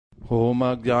Om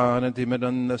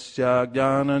Ajnanatimidandasya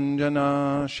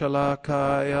Jnananjana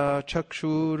Shalakaya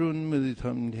Chakshurun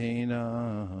Militam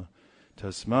Dhena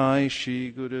Tasmai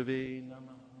Shri Gurave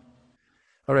Namah.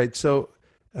 All right, so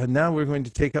now we're going to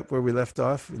take up where we left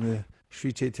off in the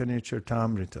Sri Chaitanya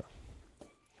Charitamrita.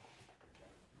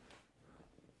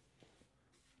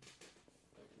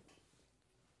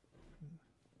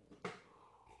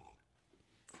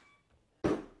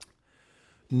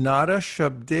 Nara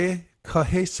Shabde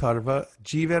Kahe Sarva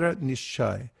Jivara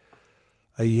Nishchay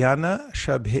Ayana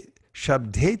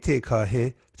Shabdete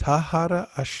Kahe Tahara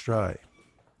Ashray.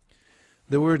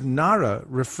 The word Nara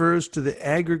refers to the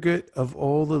aggregate of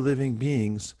all the living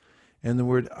beings, and the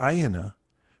word Ayana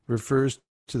refers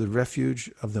to the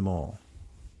refuge of them all.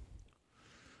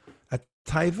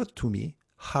 Ataiva tumi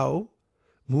how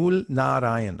mul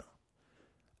Narayana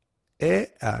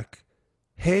ak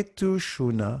hetu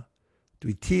shuna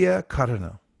dvitiya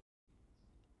karana.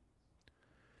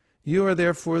 You are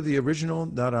therefore the original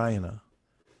Narayana.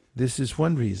 This is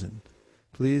one reason.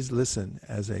 Please listen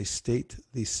as I state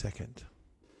the second.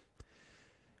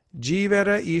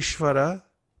 Jivara Ishvara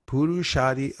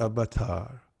Purushari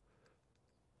Avatar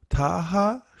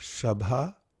Taha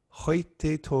Shabha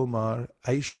Hoite Tomar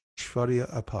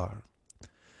Aishvarya Apar.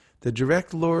 The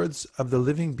direct lords of the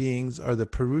living beings are the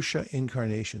Purusha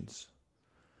incarnations,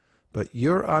 but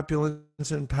your opulence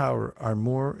and power are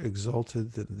more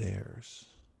exalted than theirs.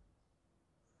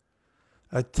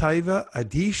 Ataiva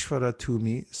Adishvara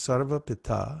Tumi Sarva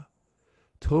Pita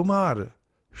Tomar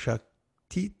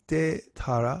Shaktite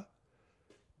Tara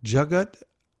Jagat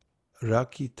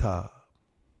Rakita.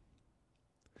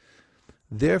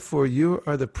 Therefore you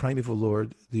are the primeval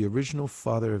Lord, the original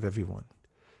Father of everyone.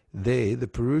 They, the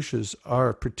Purushas,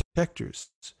 are protectors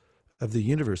of the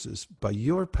universes by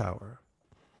your power.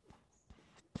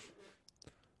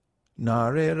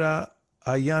 Narera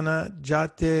Ayana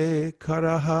Jate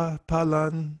Karaha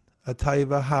Palan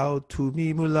Ataiva How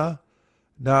Tumi Mula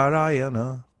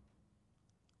Narayana.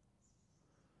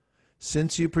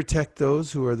 Since you protect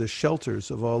those who are the shelters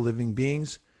of all living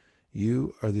beings,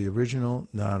 you are the original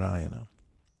Narayana.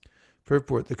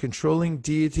 Purport: the controlling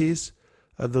deities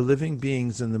of the living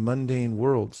beings in the mundane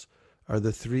worlds are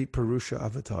the three Purusha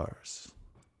avatars.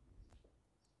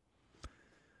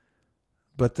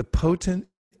 But the potent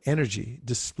energy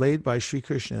displayed by Sri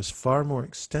Krishna is far more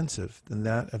extensive than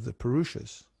that of the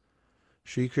Purushas.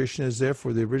 Sri Krishna is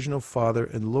therefore the original Father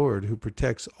and Lord who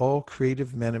protects all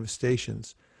creative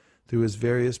manifestations through his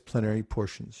various plenary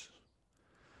portions.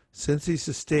 Since he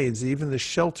sustains even the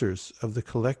shelters of the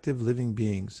collective living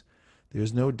beings, there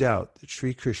is no doubt that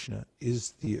Sri Krishna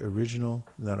is the original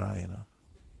Narayana.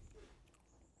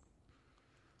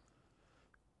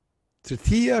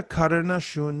 Tritiya Karana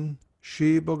Shun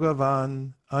Shri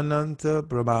Bhagavan Ananta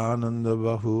Brahmananda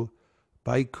Bahu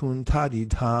Vaikuntadi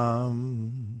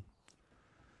Dham.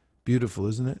 Beautiful,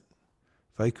 isn't it?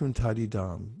 Vaikuntadi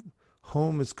Dham.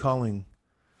 Home is calling,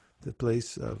 the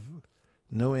place of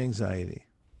no anxiety.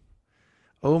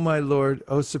 O my Lord,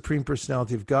 O Supreme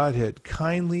Personality of Godhead,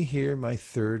 kindly hear my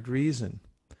third reason.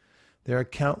 There are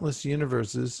countless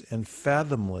universes and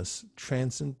fathomless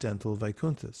transcendental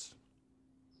Vaikunthas.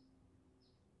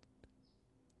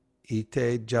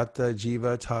 Ite jata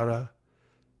jiva tara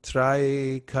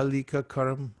trai kalika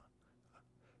karam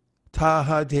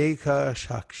taha deka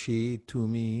shakshi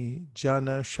tumi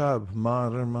jana shab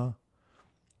marma.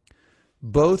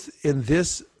 Both in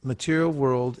this material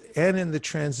world and in the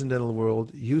transcendental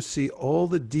world, you see all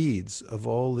the deeds of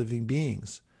all living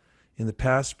beings, in the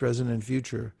past, present, and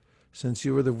future. Since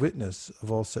you are the witness of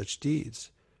all such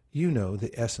deeds, you know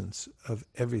the essence of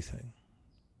everything.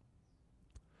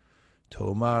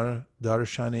 Tomar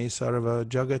darshane sarva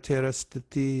jagatera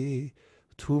stiti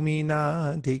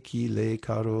tumina dekile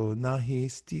karo nahi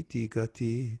stiti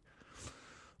gati.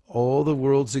 All the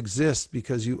worlds exist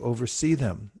because you oversee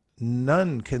them.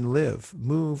 None can live,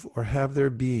 move, or have their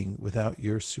being without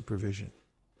your supervision.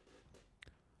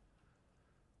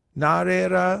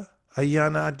 Narera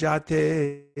ayana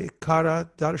jate kara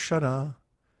darshana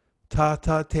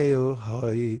tata teo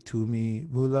hai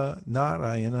tumi mula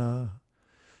narayana.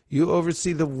 You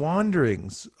oversee the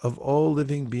wanderings of all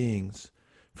living beings.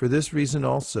 For this reason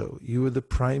also, you are the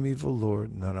primeval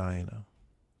Lord Narayana.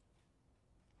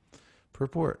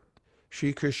 Purport: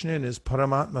 Sri Krishna in his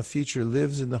Paramatma feature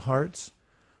lives in the hearts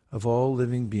of all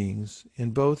living beings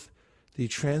in both the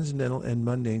transcendental and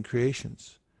mundane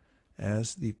creations.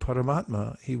 As the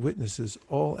Paramatma, he witnesses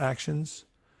all actions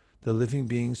the living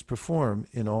beings perform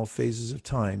in all phases of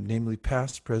time, namely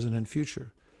past, present, and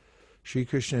future. Sri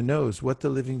Krishna knows what the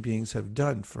living beings have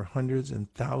done for hundreds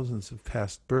and thousands of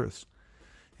past births,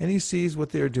 and he sees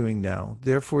what they are doing now.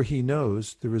 Therefore, he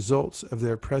knows the results of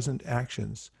their present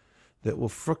actions that will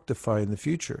fructify in the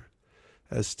future.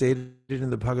 As stated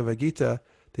in the Bhagavad Gita,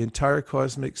 the entire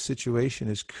cosmic situation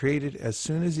is created as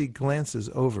soon as he glances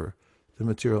over the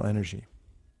material energy.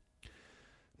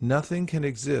 Nothing can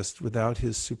exist without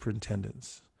his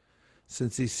superintendence.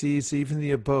 Since he sees even the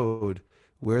abode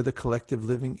where the collective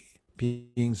living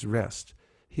beings rest,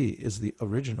 he is the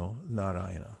original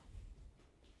Narayana.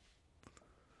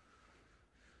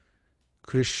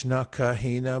 Krishna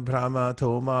kahina Brahma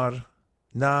tomar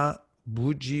na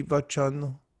buji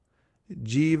bachan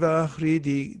jiva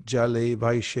hridi jale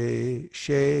vaishe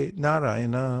she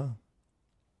Narayana.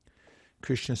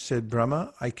 Krishna said,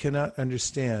 Brahma, I cannot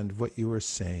understand what you are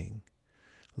saying.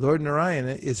 Lord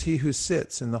Narayana is he who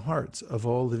sits in the hearts of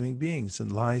all living beings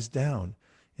and lies down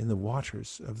in the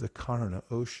waters of the Karna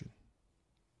ocean.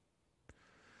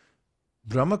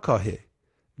 Brahma kahe,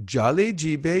 jale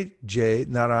jibe je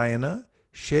Narayana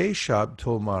she shab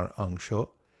tomar angsho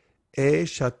e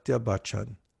shatya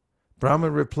bachan. Brahma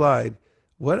replied,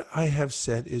 what I have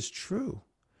said is true.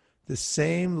 The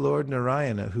same Lord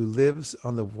Narayana who lives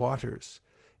on the waters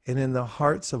and in the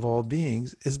hearts of all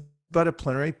beings is but a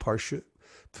plenary portion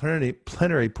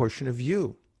of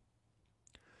you.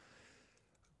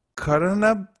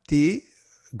 Karanabdi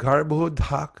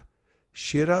garbhodhak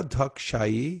shiradhak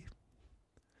shayi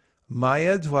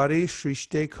maya dwari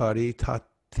shrishte kari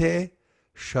tate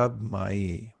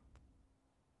shabmayi.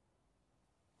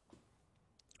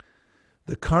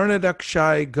 The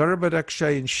Karnadakshay,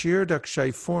 Garbhodakshay, and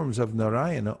Shiradakshay forms of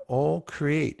Narayana all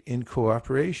create in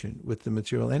cooperation with the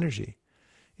material energy.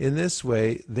 In this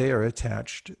way, they are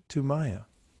attached to Maya.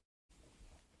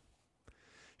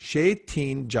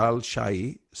 Shetin Jal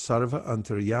Shayi Sarva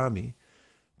Antaryami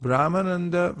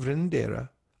Brahmananda Vrindera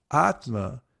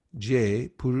Atma Jay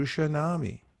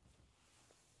Purushanami.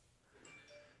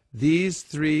 These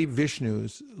three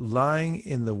Vishnus lying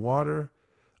in the water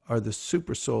are the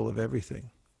supersoul of everything.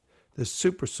 The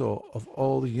supersoul of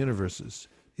all the universes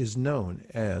is known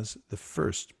as the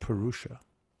first Purusha.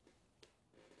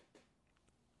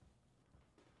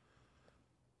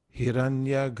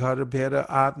 Hiranya Garbhera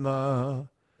Atma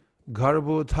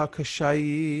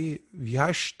Garbhodhakashayi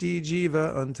Vyashti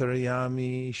Jiva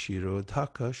Antaryami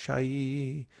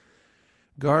Shirodhakashayi.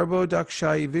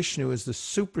 Garbhodakshayi Vishnu is the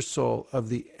supersoul of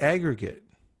the aggregate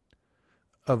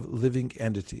of living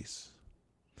entities.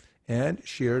 And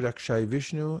Shiradakshay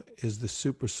Vishnu is the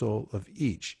supersoul of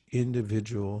each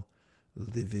individual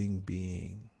living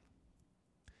being.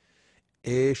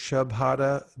 E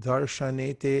Shabhara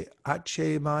Darshanete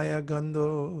Ache Maya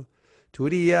Gando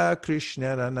Turiya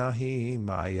Krishna Nahi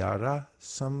Mayara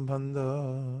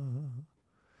Sambandha.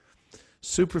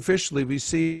 Superficially, we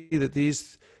see that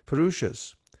these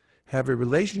Purushas have a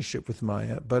relationship with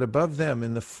Maya, but above them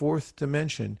in the fourth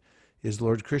dimension is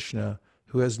Lord Krishna,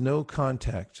 who has no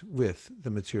contact with the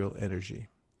material energy.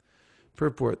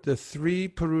 Purport: the three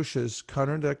Purushas,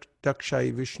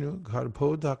 Karnadakshayi Vishnu,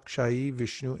 Garbhodakshayi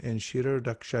Vishnu, and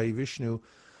Shiradakshayi Vishnu,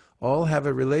 all have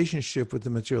a relationship with the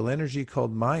material energy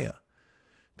called Maya,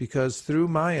 because through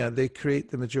Maya they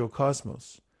create the material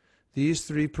cosmos. These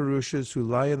three Purushas, who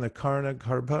lie in the Karna,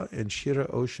 Garbha, and Shira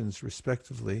oceans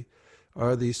respectively,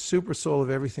 are the supersoul of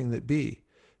everything that be.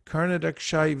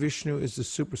 Karnadakshayi Vishnu is the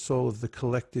supersoul of the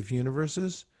collective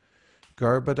universes.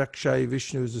 Garbhodakshayi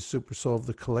Vishnu is the supersoul of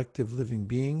the collective living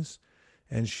beings.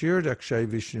 And Shiradakshayi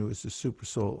Vishnu is the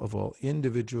supersoul of all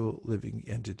individual living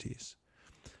entities.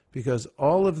 Because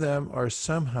all of them are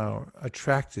somehow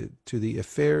attracted to the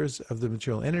affairs of the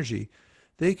material energy,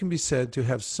 they can be said to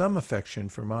have some affection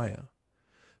for Maya.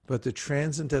 But the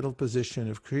transcendental position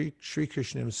of Sri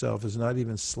Krishna himself is not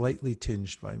even slightly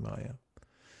tinged by Maya.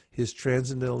 His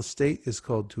transcendental state is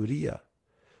called Turiya,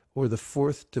 or the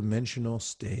fourth dimensional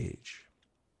stage.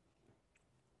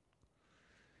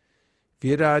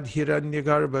 Virad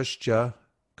Hiranyagarbhascha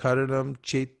Karanam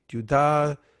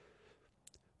Chetyuda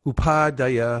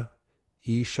Upadaya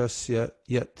Ishasya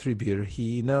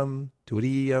Yatribirhinam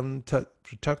Turiyam Tat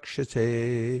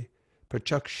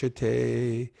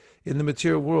Pratakshate. In the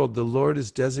material world, the Lord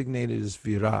is designated as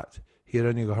Virat,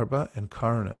 Hiranyagarbha, and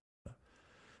Karna.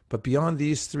 But beyond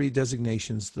these three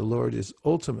designations, the Lord is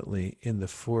ultimately in the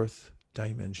fourth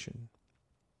dimension.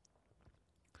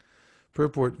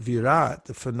 Purport: Virat,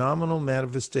 the phenomenal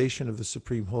manifestation of the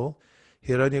Supreme Whole,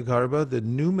 Hiranyagarbha, the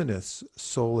numinous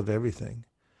soul of everything,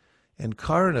 and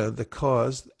Karna, the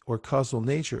cause or causal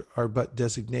nature, are but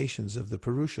designations of the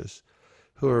Purushas,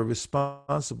 who are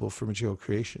responsible for material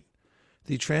creation.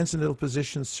 The transcendental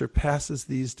position surpasses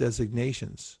these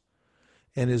designations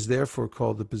and is therefore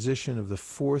called the position of the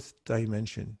fourth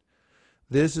dimension.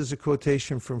 This is a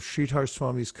quotation from Sridhar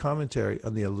Swami's commentary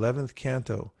on the 11th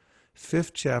canto,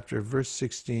 5th chapter, verse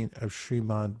 16 of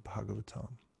Srimad Bhagavatam.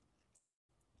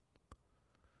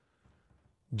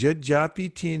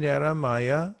 Jajjapi tinera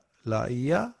maya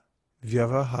laya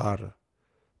vyavahara,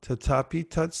 tatapi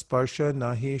tat sparsha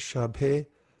nahi shabhe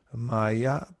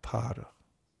maya para.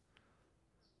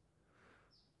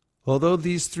 Although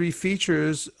these three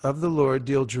features of the Lord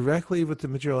deal directly with the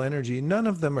material energy, none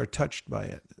of them are touched by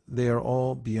it. They are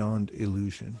all beyond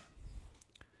illusion.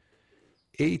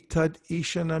 Etad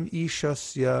ishanam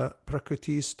ishasya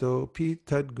prakritisto pi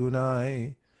tad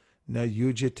gunai na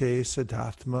yujite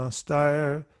sadatma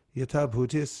star yata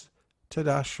bhutis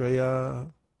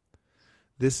tadashraya.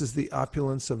 This is the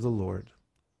opulence of the Lord.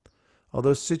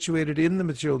 Although situated in the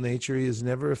material nature, he is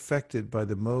never affected by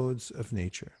the modes of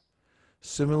nature.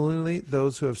 Similarly,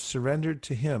 those who have surrendered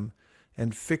to him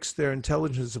and fixed their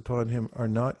intelligence upon him are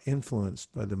not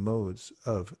influenced by the modes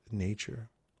of nature.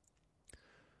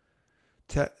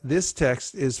 This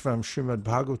text is from Srimad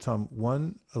Bhagavatam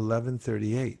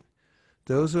 1:1138.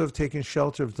 Those who have taken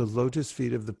shelter of the lotus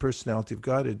feet of the personality of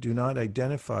Godhead do not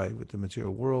identify with the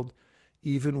material world,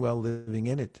 even while living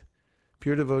in it.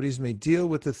 Pure devotees may deal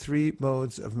with the three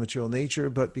modes of material nature,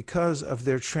 but because of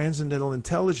their transcendental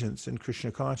intelligence in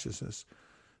Krishna consciousness,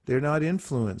 they are not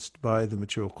influenced by the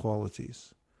material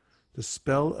qualities. The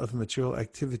spell of material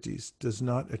activities does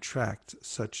not attract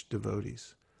such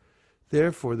devotees.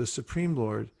 Therefore, the Supreme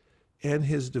Lord and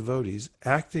his devotees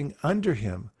acting under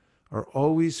him are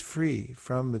always free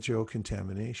from material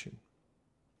contamination.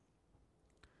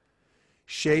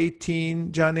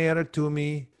 Shaitin janera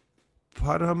tumi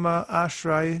Parama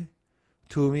ashray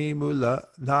tumi mula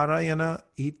narayana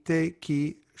ite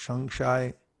ki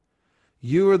shangshai.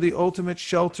 You are the ultimate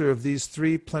shelter of these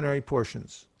three plenary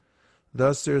portions.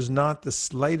 Thus there is not the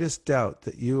slightest doubt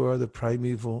that you are the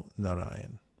primeval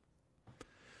Narayan.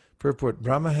 Purport: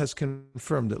 Brahma has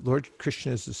confirmed that Lord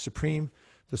Krishna is the supreme,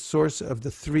 the source of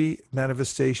the three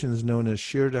manifestations known as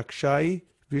Kshirodakshayi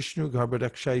Vishnu,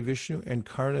 Garbhodakshayi Vishnu, and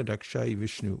Karnadakshayi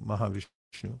Vishnu,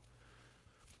 Mahavishnu.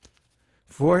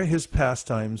 For his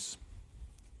pastimes,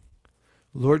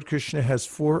 Lord Krishna has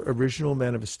four original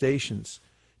manifestations,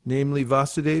 namely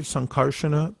Vasudeva,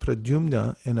 Sankarshana,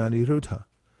 Pradyumna, and Aniruddha.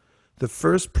 The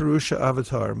first Purusha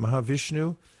avatar,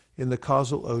 Mahavishnu, in the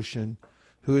causal ocean,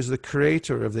 who is the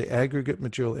creator of the aggregate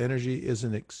material energy, is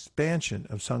an expansion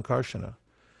of Sankarshana.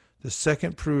 The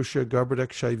second Purusha,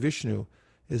 Garbhodakshayi Vishnu,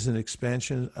 is an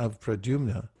expansion of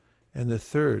Pradyumna, and the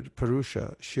third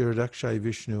Purusha, Kshirodakshayi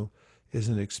Vishnu, is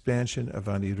an expansion of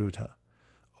Aniruddha.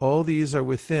 All these are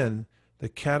within the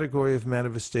category of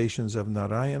manifestations of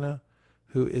Narayana,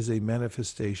 who is a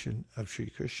manifestation of Sri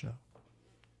Krishna.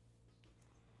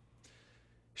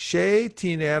 She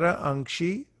tinera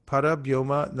angshi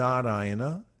parabhyoma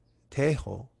Narayana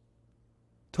teho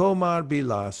tomar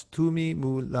bilas tumi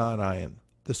mu Narayan.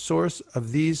 The source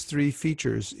of these three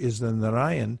features is the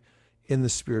Narayan in the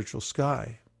spiritual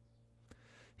sky.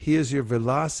 He is your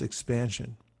Vilas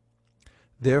expansion.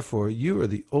 Therefore, you are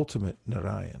the ultimate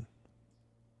Narayan.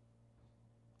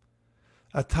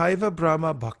 Ataiva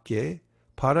Brahma Bhakye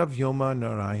Paravyoma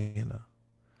Narayana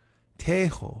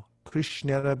Teho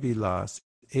Krishnera Bilas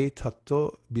E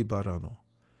Tato Bibarano.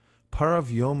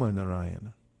 Paravyoma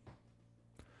Narayana.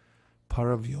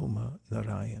 Paravyoma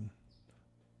Narayan.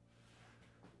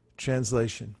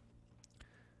 Translation.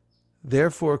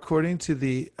 Therefore, according to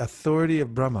the authority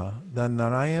of Brahma, the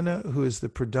Narayana, who is the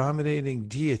predominating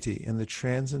deity in the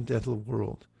transcendental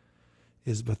world,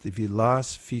 is but the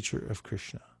Vilas feature of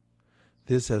Krishna.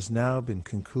 This has now been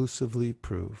conclusively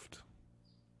proved.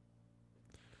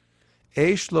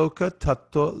 E shloka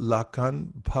tattva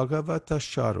lakan bhagavata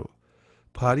sharo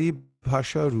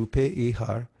paribhasha rupe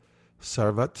ihar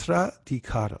sarvatra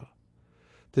dikara.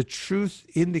 The truth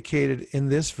indicated in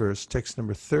this verse, text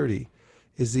number 30,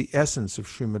 is the essence of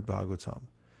Srimad Bhagavatam.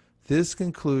 This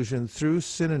conclusion, through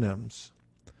synonyms,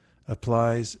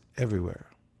 applies everywhere.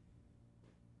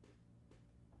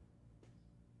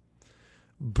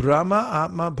 Brahma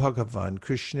Atma Bhagavan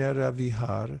Krishna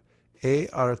Ravihar E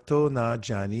Arto Na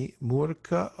Jani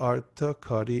Murka Arta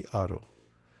Kari Aro.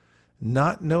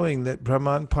 Not knowing that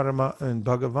Brahman, Parama, and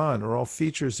Bhagavan are all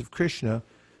features of Krishna,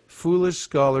 foolish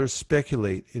scholars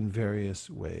speculate in various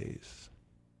ways.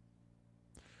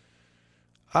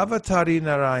 Avatari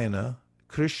Narayana,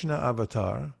 Krishna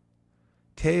Avatar,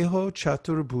 Teho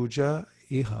Chaturbhuja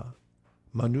Iha,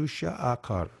 Manusha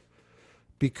Akar.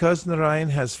 Because Narayan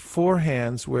has four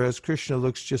hands, whereas Krishna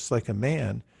looks just like a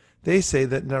man, they say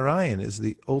that Narayan is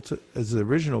the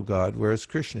original God, whereas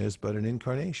Krishna is but an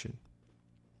incarnation.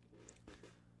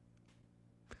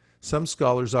 Some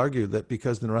scholars argue that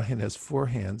because Narayan has 4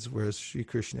 hands, whereas Sri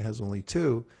Krishna has only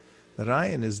 2,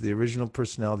 Narayan is the original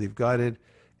personality of Godhead,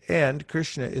 and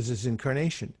Krishna is his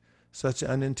incarnation. Such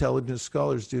unintelligent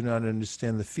scholars do not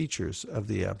understand the features of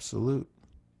the Absolute.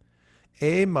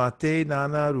 E mate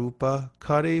nana rupa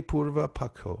kare purva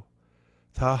pakho,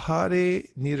 tahare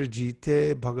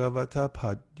nirjite bhagavata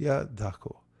padya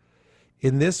dakho.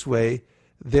 In this way,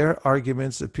 their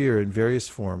arguments appear in various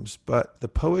forms, but the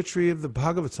poetry of the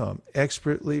Bhagavatam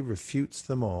expertly refutes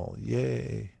them all.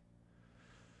 Yay!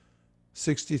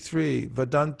 63.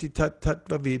 Vadanti tat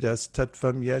tattvavidas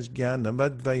tattvam yajnanam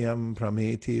advayam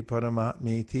prameti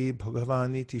paramatmeti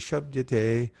bhagavaniti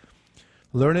shabdyate.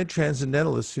 Learned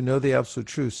transcendentalists who know the Absolute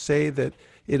Truth say that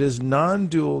it is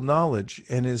non-dual knowledge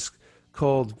and is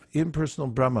called impersonal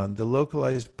Brahman, the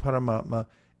localized Paramatma,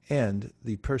 and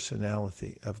the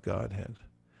personality of Godhead.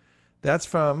 That's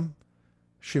from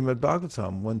Srimad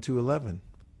Bhagavatam 1-11.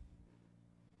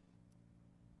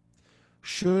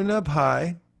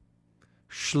 Shunabhai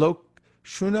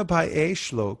e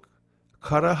shlok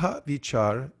karaha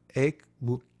vichar ek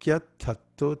mukhya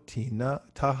tattva tina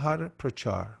tahar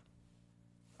prachar.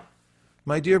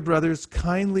 My dear brothers,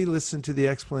 kindly listen to the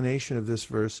explanation of this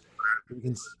verse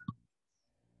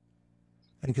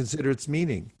and consider its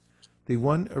meaning. The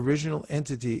one original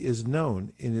entity is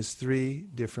known in its 3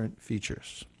 different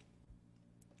features.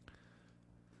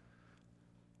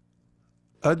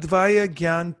 Advaya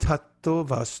Gyan Tattva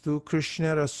Vastu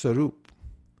Krishnara Sarup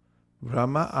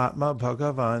Brahma Atma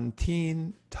Bhagavan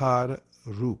Teen Tar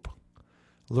Rup.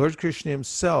 Lord Krishna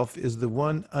himself is the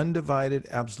one undivided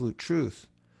absolute truth,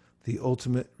 the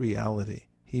ultimate reality.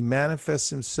 He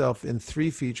manifests himself in 3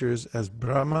 features as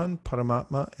Brahman,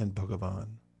 Paramatma, and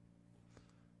Bhagavan.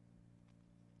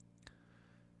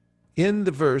 In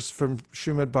the verse from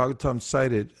Srimad Bhagavatam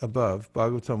cited above,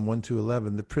 Bhagavatam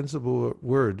 1-11, the principal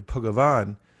word,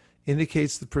 Bhagavan,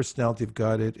 indicates the personality of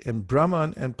Godhead, and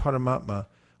Brahman and Paramatma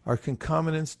are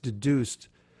concomitants deduced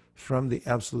from the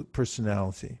absolute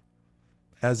personality,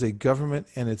 as a government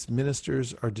and its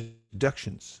ministers are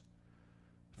deductions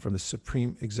from the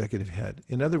supreme executive head.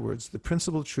 In other words, the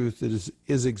principal truth that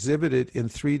is exhibited in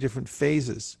 3 different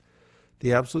phases.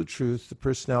 The absolute truth, the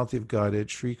personality of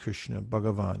Godhead, Sri Krishna,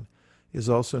 Bhagavan, is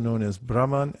also known as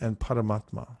Brahman and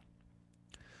Paramatma,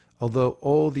 although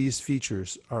all these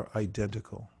features are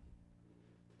identical.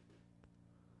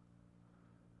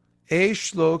 E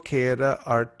shlokera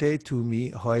arte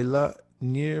tumi hoila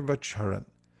nirvachan.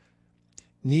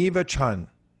 Nivachan.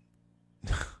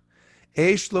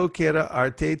 E shlokera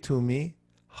arte tumi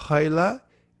hoila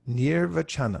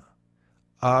nirvachana.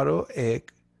 Aro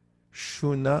ek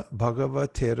shuna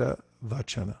bhagavatera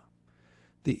vachana.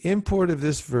 The import of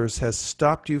this verse has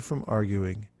stopped you from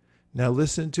arguing. Now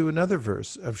listen to another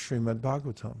verse of Srimad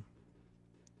Bhagavatam.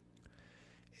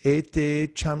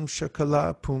 Ete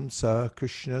chamshakala pumsa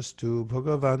krishnastu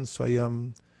bhagavan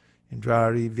swayam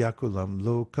indrari vyakulam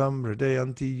lokam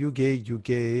hridayanti yuge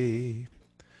yuge.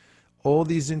 All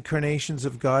these incarnations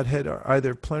of Godhead are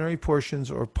either plenary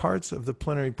portions or parts of the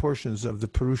plenary portions of the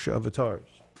Purusha avatars.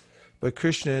 But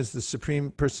Krishna is the Supreme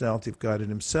Personality of God in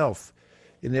himself.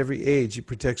 In every age, he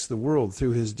protects the world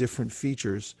through his different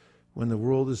features when the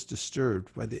world is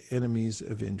disturbed by the enemies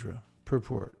of Indra.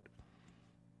 Purport.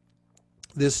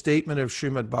 This statement of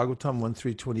Srimad Bhagavatam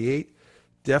 1.3.28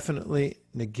 definitely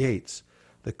negates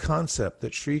the concept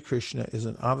that Sri Krishna is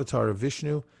an avatar of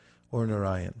Vishnu or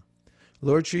Narayan.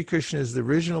 Lord Sri Krishna is the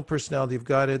original personality of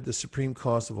Godhead, the supreme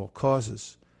cause of all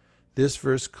causes. This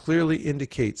verse clearly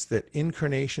indicates that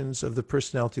incarnations of the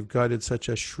personality of Godhead such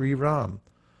as Sri Ram,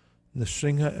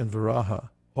 Nrsimha, and Varaha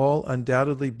all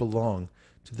undoubtedly belong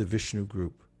to the Vishnu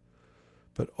group.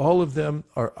 But all of them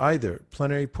are either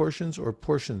plenary portions or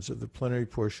portions of the plenary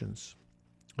portions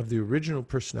of the original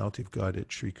personality of Godhead,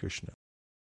 Sri Krishna.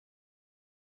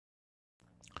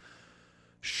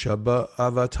 Shabha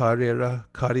avatarera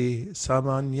kari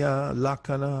samanya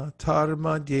lakana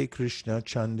tarmadye Krishna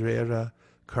chandrera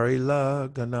karila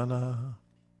ganana.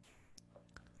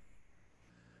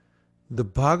 The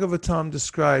Bhagavatam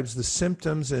describes the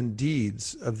symptoms and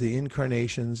deeds of the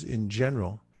incarnations in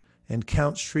general and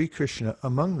counts Sri Krishna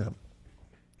among them.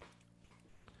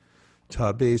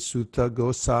 Tabe sutta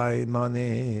gosai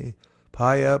mane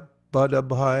paya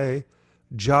badabhai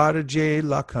jarje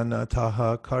lakana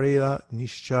taha karila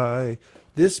nishchai.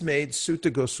 This made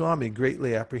Sutta Goswami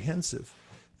greatly apprehensive.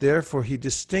 Therefore he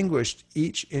distinguished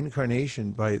each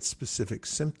incarnation by its specific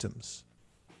symptoms.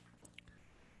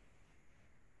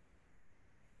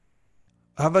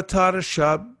 Avatar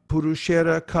Shab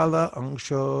Purushera Kala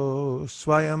Angsho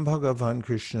Swayam Bhagavan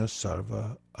Krishna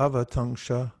Sarva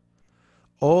Avatangsha.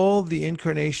 All the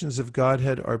incarnations of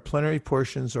Godhead are plenary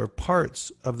portions or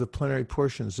parts of the plenary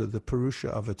portions of the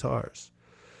Purusha avatars.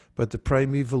 But the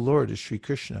primeval Lord is Sri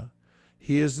Krishna.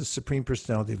 He is the Supreme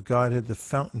Personality of Godhead, the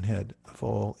fountainhead of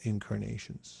all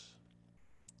incarnations.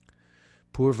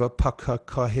 Purva Pakha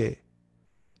Kahe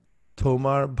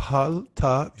Tomar Bhal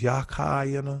Ta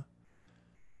Vyakayana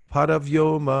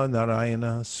Paravyoma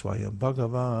Narayana Swayam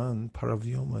Bhagavan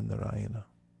Paravyoma Narayana.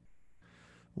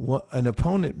 An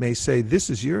opponent may say, this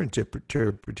is your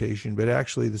interpretation, but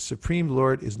actually the Supreme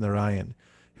Lord is Narayan,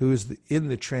 who is in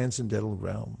the transcendental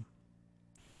realm.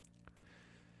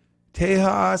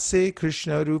 Teha se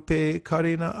Krishna rupe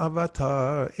karina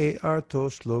avatar e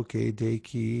artos loke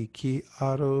deki ki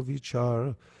aro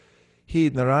vichar. He,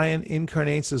 Narayan,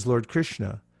 incarnates as Lord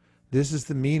Krishna. This is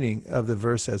the meaning of the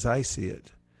verse as I see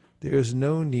it. There is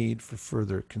no need for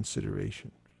further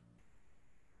consideration.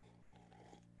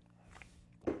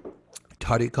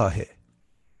 Tarikahe.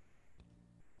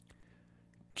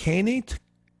 Kenit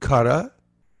kara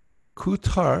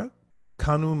kutar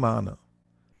kanumana.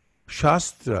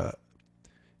 Shastra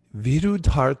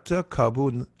virudharta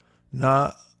kabu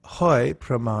na hoy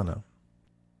pramana.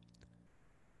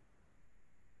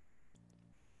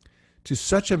 To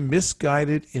such a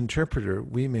misguided interpreter,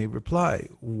 we may reply,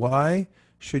 why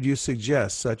should you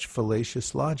suggest such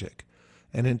fallacious logic?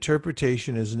 An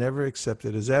interpretation is never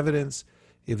accepted as evidence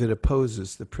if it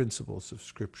opposes the principles of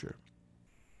Scripture.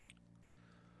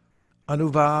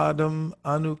 Anuvadam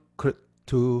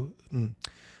anukritu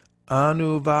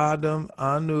Anuvadam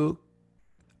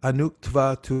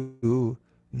anuktvatu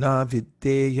na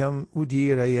videyam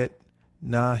udirayat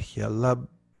na hyalabhas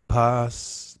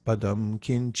padam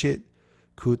kinchit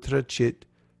kutrachit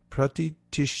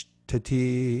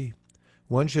pratitishtati.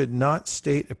 One should not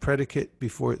state a predicate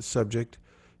before its subject,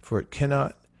 for it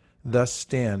cannot thus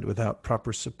stand without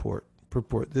proper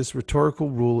purport. This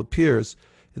rhetorical rule appears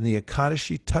in the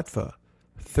Ekadashi Tattva,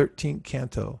 13th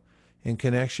canto, in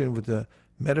connection with the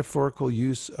metaphorical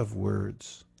use of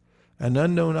words. An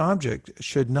unknown object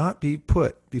should not be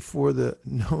put before the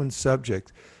known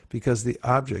subject, because the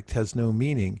object has no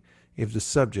meaning if the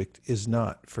subject is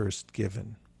not first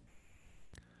given.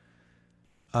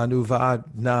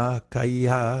 Anuvad na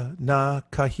kaya na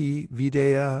kahi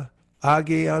videya,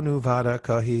 age anuvada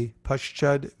kahi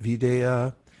paschad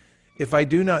videya. If I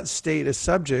do not state a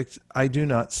subject, I do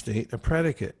not state a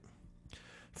predicate.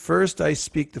 First I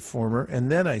speak the former,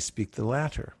 and then I speak the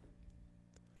latter.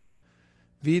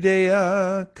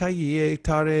 Videya kaye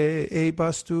tare e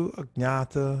bastu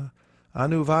agnata,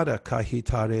 anuvada kahi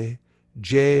tare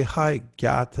je hai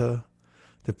gyata.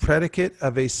 The predicate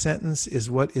of a sentence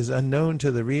is what is unknown to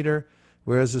the reader,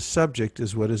 whereas the subject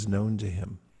is what is known to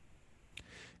him.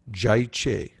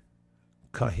 Jaiche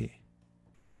kahi.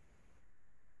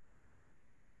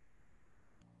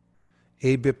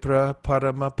 E Vipra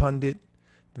Parama Pandit,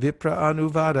 Vipra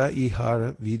Anuvada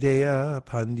Ihara Videya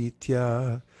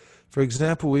Panditya. For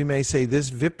example, we may say,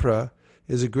 this Vipra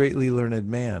is a greatly learned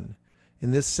man. In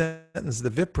this sentence,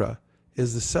 the Vipra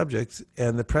is the subject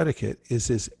and the predicate is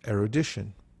his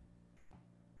erudition.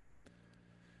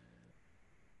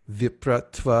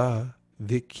 Vipratva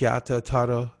Vikyata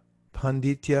Tara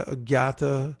Panditya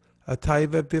Agyata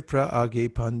Ataiva Vipra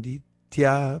Age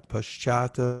Panditya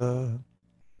Paschata.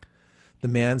 The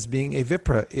man's being a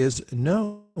Vipra is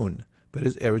known, but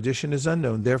his erudition is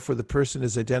unknown. Therefore, the person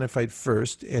is identified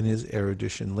first and his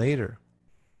erudition later.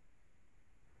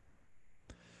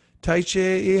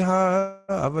 Taiche iha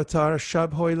avatar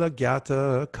shabhoila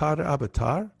gyata kar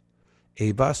avatar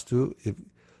ebastu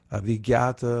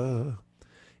avigyata.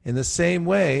 In the same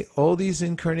way, all these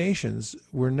incarnations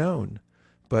were known,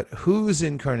 but whose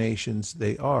incarnations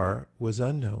they are was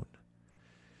unknown.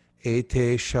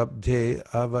 Ete shabde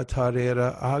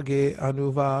avatarera age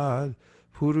anuvad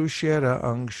purushera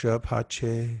angsha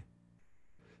pache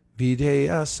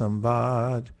videya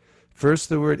samvad. First,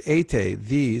 the word ete,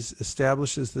 these,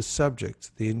 establishes the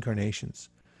subject, the incarnations.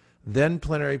 Then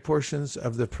plenary portions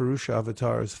of the Purusha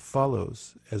avatars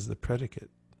follows as the predicate.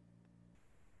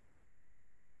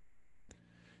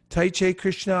 Taiche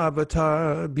Krishna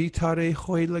avatar bitare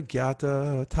hoila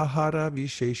gyata tahara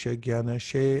vishesha gyana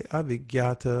she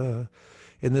avigyata.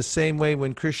 In the same way,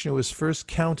 when Krishna was first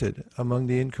counted among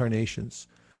the incarnations,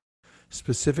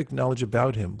 specific knowledge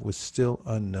about him was still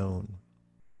unknown.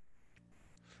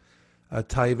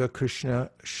 Ataiva Krishna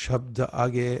Shabda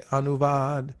Age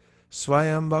Anuvad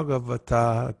Swayam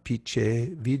Bhagavata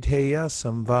Piche Vidheya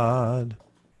Samvad.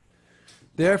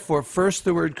 Therefore, first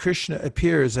the word Krishna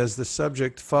appears as the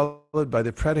subject, followed by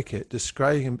the predicate,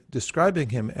 describing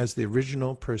him as the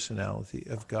original personality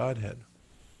of Godhead.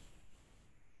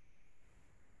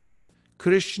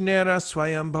 Krishnera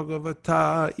Swayam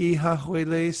Bhagavata Iha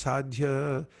Hoile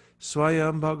Sadhya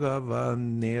Swayam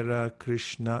Bhagavan Nera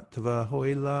Krishna Tva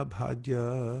Hoila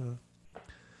Bhadya.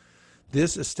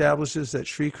 This establishes that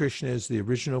Sri Krishna is the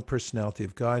original personality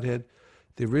of Godhead.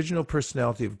 The original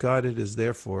personality of Godhead is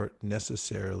therefore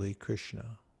necessarily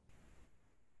Krishna.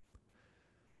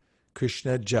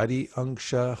 Krishna Jadi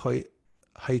Angsha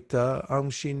Haita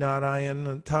Amshi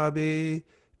Narayan Tabe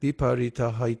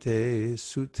Viparita Haite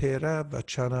Sutera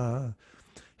Vachana.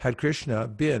 Had Krishna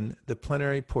been the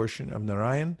plenary portion of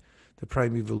Narayan, the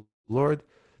primeval Lord,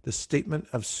 the statement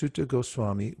of Sutta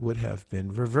Goswami would have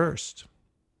been reversed.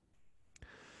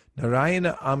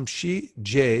 Narayana Amshi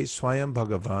Jai Swayam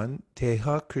Bhagavan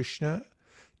Teha Krishna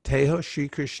Teha Shri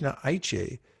Krishna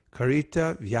Aiche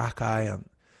Karita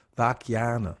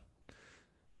Vakyana.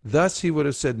 Thus he would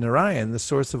have said Narayan, the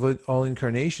source of all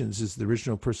incarnations, is the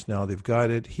original personality of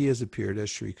Godhead. He has appeared as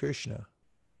Sri Krishna.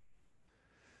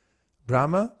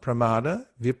 Brahma, Pramada,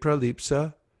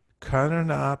 Vipralipsa,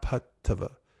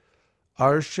 Karnapatava,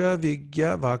 Arsha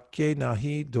Vigya Vakye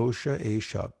Nahi Dosha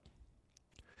Eshab.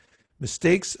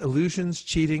 Mistakes, illusions,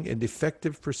 cheating, and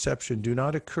defective perception do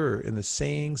not occur in the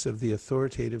sayings of the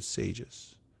authoritative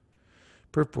sages.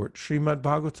 Purport: Srimad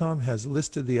Bhagavatam has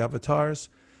listed the avatars.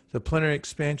 The plenary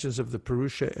expansions of the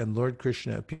Purusha and Lord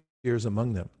Krishna appears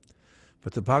among them.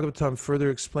 But the Bhagavatam further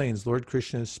explains Lord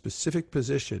Krishna's specific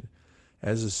position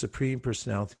as the Supreme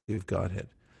Personality of Godhead.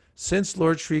 Since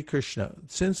Lord Krishna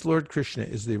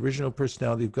is the original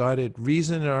personality of Godhead,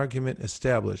 reason and argument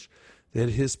establish that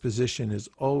his position is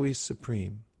always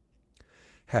supreme.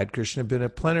 Had Krishna been a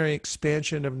plenary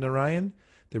expansion of Narayan,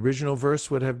 the original verse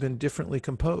would have been differently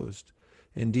composed.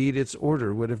 Indeed, its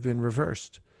order would have been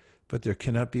reversed. But there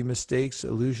cannot be mistakes,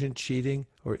 illusion, cheating,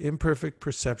 or imperfect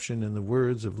perception in the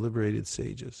words of liberated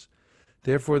sages.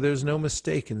 Therefore, there is no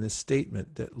mistake in this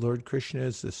statement that Lord Krishna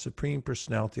is the Supreme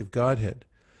Personality of Godhead.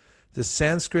 The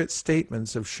Sanskrit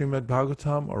statements of Srimad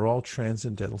Bhagavatam are all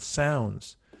transcendental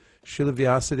sounds. Srila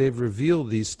Vyasadeva revealed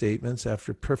these statements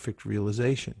after perfect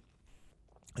realization,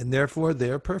 and therefore they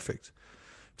are perfect.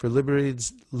 For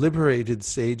liberated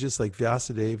sages like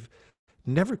Vyasadeva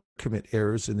never commit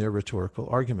errors in their rhetorical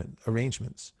argument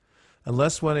arrangements.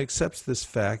 Unless one accepts this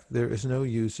fact, there is no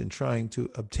use in trying to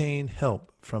obtain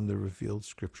help from the revealed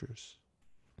scriptures.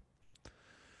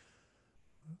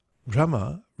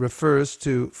 Brahma refers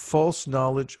to false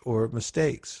knowledge or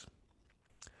mistakes,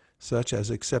 such as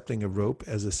accepting a rope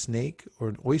as a snake or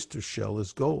an oyster shell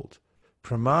as gold.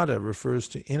 Pramada refers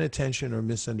to inattention or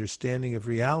misunderstanding of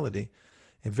reality,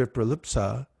 and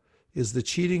Vipralipsa is the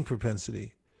cheating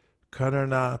propensity.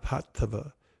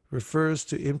 Karnapatava refers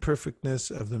to imperfectness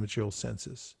of the material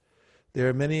senses. There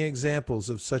are many examples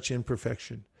of such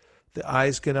imperfection. The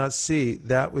eyes cannot see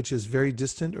that which is very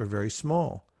distant or very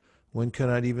small. One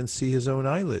cannot even see his own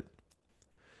eyelid,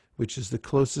 which is the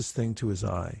closest thing to his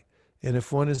eye. And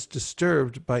if one is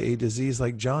disturbed by a disease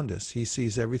like jaundice, he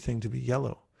sees everything to be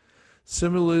yellow.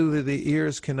 Similarly, the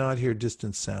ears cannot hear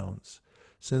distant sounds.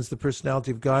 Since the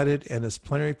personality of Godhead and its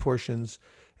plenary portions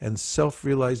and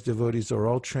self-realized devotees are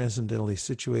all transcendentally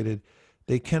situated,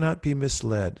 they cannot be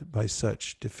misled by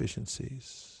such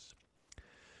deficiencies.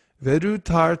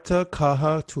 Verutartha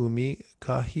kaha tumi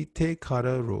kahite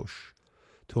kara rosh,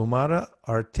 tomara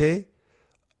arte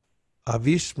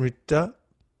avismrita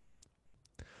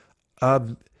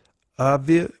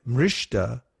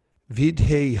avimrishta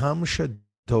vidhehamsha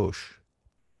dosh.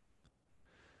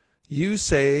 You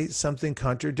say something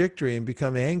contradictory and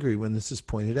become angry when this is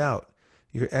pointed out.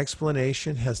 Your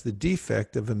explanation has the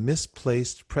defect of a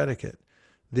misplaced predicate.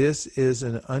 This is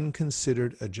an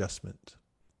unconsidered adjustment.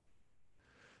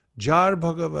 Jar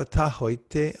Bhagavata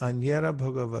hoite anyera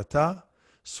Bhagavata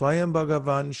swayam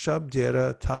Bhagavan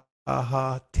shabdera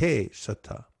taha te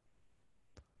sata.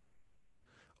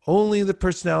 Only the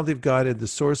personality of Godhead, the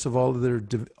source of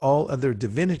all other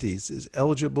divinities, is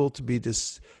eligible to be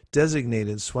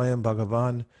designated Swayam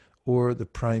Bhagavan, or the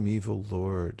primeval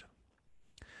Lord.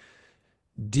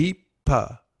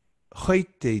 Deepa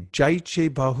hoite jaiche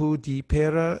bahu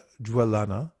deepera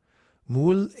jwalana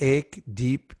mul ek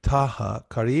deep taha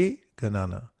kare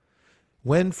ganana.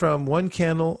 When from one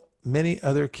candle many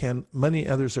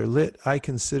others are lit, I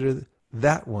consider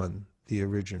that one the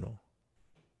original.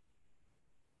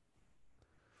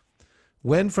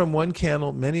 When from one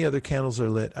candle many other candles are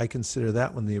lit, I consider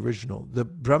that one the original. The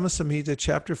Brahma Samhita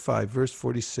chapter 5 verse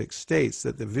 46 states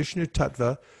that the Vishnu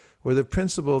Tattva, or the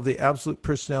principle of the absolute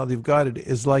personality of Godhead,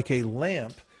 is like a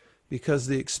lamp because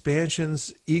the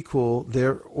expansions equal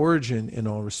their origin in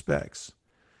all respects.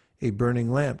 A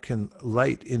burning lamp can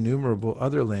light innumerable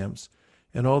other lamps,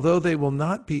 And although they will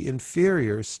not be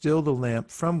inferior, still the lamp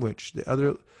from which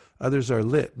the others are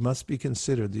lit must be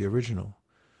considered the original.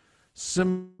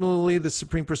 Similarly, the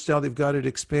Supreme Personality of Godhead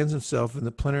expands himself in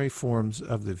the plenary forms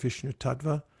of the Vishnu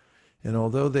Tattva, and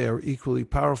although they are equally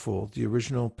powerful, the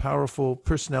original powerful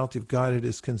Personality of Godhead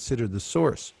is considered the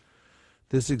source.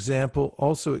 This example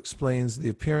also explains the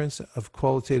appearance of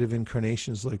qualitative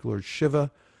incarnations like Lord Shiva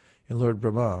and Lord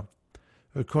Brahma.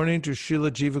 According to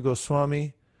Srila Jiva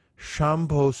Goswami,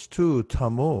 Shambhostu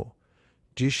tamo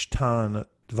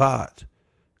dishthanatvat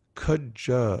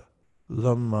kajja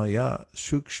lamaya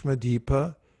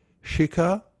sukshmadipa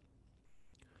shika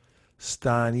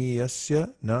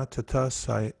staniyasya na tata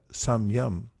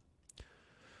samyam.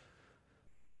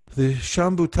 The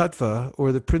Shambhu Tattva,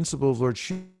 or the principle of Lord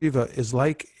Shiva, is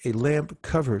like a lamp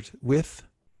covered with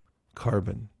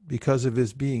carbon because of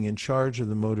his being in charge of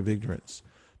the mode of ignorance.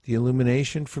 The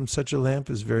illumination from such a lamp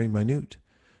is very minute.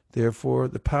 Therefore,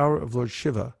 the power of Lord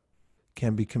Shiva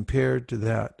can be compared to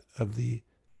that of the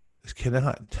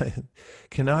cannot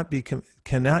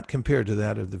compare to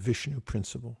that of the Vishnu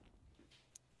principle.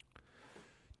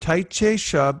 Taiche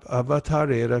Shab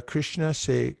Avatarera Krishna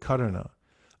Se Karana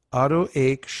Aro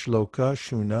Ek Shloka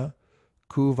Shuna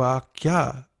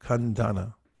Kuvakya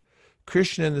Kandana.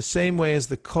 Krishna, in the same way, is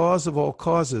the cause of all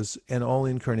causes and all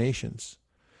incarnations.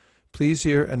 Please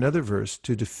hear another verse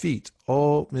to defeat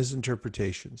all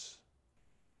misinterpretations.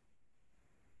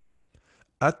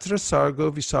 Atra sargo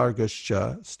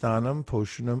visargascha stanam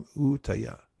poshanam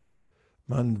utaya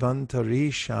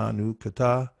manvantari shanu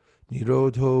kata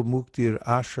nirodho muktir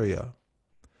ashraya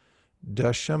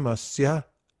dashamasya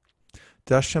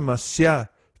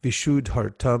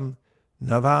vishudhartam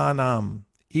navanam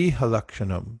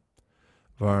ihalakshanam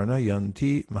varna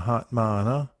yanti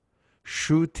mahatmana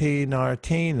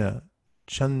shrutenartena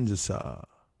chandasa.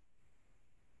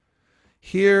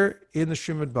 Here in the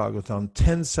Srimad Bhagavatam,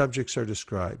 10 subjects are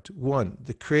described. 1,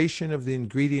 the creation of the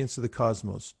ingredients of the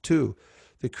cosmos. 2,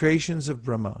 the creations of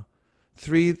Brahma.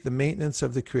 3, the maintenance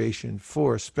of the creation.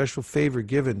 4, special favor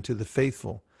given to the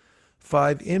faithful.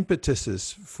 5,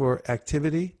 impetuses for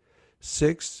activity.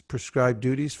 6, prescribed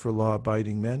duties for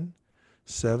law-abiding men.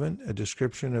 7, a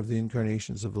description of the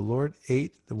incarnations of the Lord.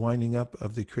 8, the winding up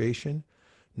of the creation.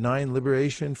 9,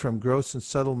 liberation from gross and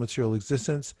subtle material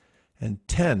existence. And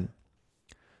 10,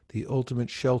 the ultimate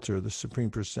shelter, the Supreme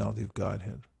Personality of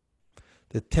Godhead.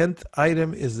 The 10th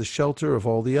item is the shelter of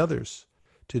all the others.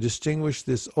 To distinguish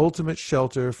this ultimate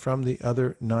shelter from the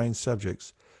other 9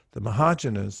 subjects, the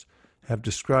Mahajanas have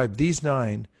described these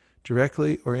 9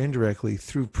 directly or indirectly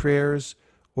through prayers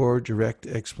or direct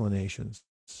explanations.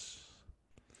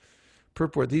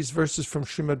 Purport: these verses from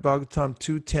Srimad Bhagavatam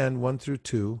 2.10, 1 through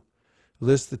 2,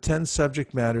 list the 10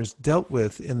 subject matters dealt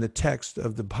with in the text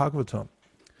of the Bhagavatam.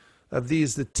 Of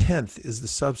these, the 10th is the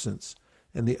substance,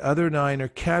 and the other 9 are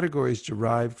categories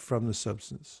derived from the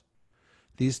substance.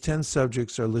 These 10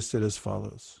 subjects are listed as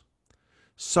follows.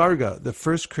 Sarga, the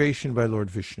first creation by Lord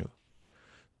Vishnu.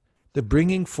 The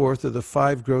bringing forth of the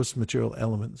 5 gross material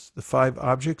elements, the 5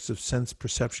 objects of sense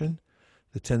perception,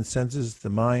 the 10 senses, the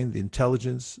mind, the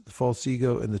intelligence, the false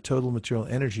ego, and the total material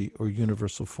energy or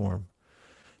universal form.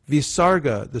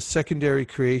 Visarga, the secondary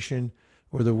creation,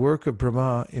 or the work of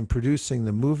Brahma in producing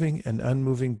the moving and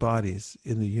unmoving bodies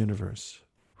in the universe.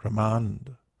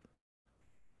 Brahmanda.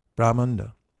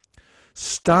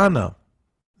 Sthana,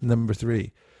 number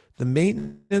 3. The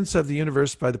maintenance of the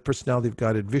universe by the Personality of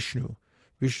Godhead Vishnu.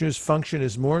 Vishnu's function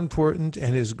is more important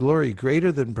and his glory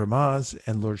greater than Brahma's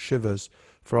and Lord Shiva's,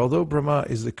 for although Brahma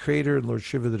is the creator and Lord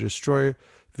Shiva the destroyer,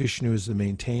 Vishnu is the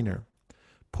maintainer.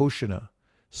 Poshana,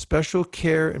 special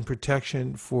care and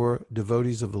protection for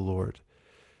devotees of the Lord.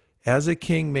 As a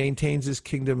king maintains his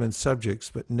kingdom and subjects,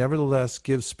 but nevertheless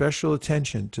gives special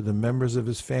attention to the members of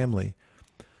his family,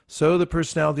 so the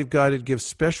Personality of Godhead gives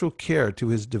special care to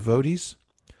his devotees,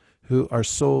 who are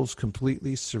souls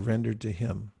completely surrendered to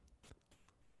him.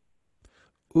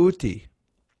 Uti,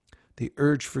 the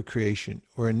urge for creation,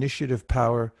 or initiative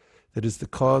power that is the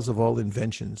cause of all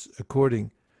inventions, according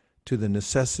to the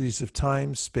necessities of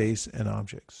time, space, and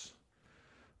objects.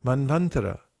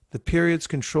 Manvantara, the periods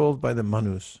controlled by the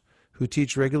Manus, who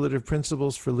teach regulative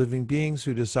principles for living beings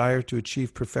who desire to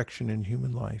achieve perfection in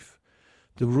human life.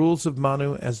 The rules of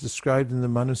Manu, as described in the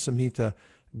Manu Samhita,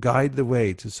 guide the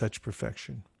way to such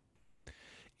perfection.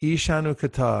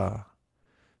 Ishanukata,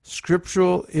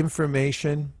 scriptural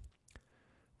information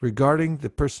regarding the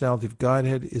Personality of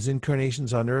Godhead, his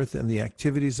incarnations on earth, and the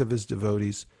activities of his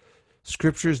devotees.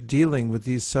 Scriptures dealing with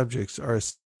these subjects are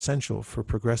essential for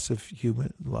progressive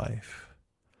human life.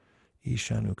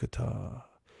 Ishanukata.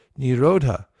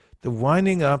 Nirodha, the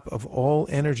winding up of all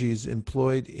energies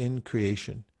employed in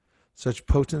creation. Such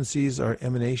potencies are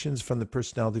emanations from the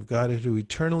personality of Godhead who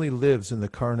eternally lives in the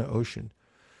Karna ocean.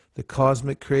 The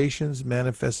cosmic creations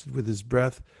manifested with his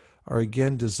breath are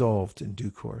again dissolved in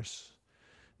due course.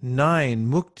 9.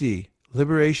 Mukti,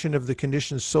 liberation of the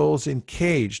conditioned souls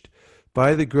encaged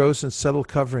by the gross and subtle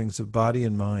coverings of body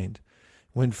and mind.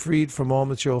 When freed from all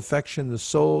material affection, the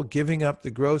soul, giving up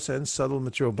the gross and subtle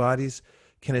material bodies,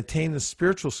 can attain the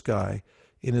spiritual sky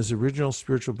in his original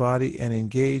spiritual body and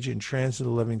engage in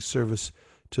transcendental loving service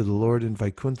to the Lord in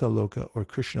Vaikuntha Loka or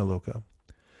Krishna Loka.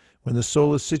 When the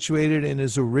soul is situated in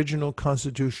his original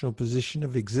constitutional position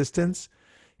of existence,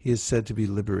 he is said to be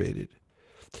liberated.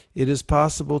 It is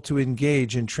possible to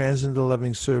engage in transcendental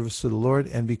loving service to the Lord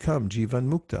and become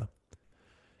Jivan Mukta,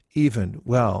 even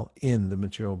while in the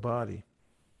material body.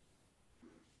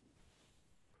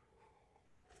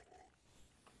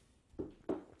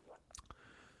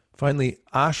 Finally,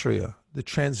 Ashraya, the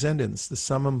transcendence, the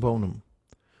summum bonum,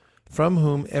 from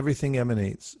whom everything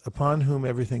emanates, upon whom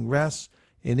everything rests,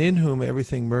 and in whom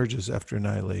everything merges after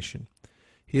annihilation.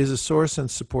 He is a source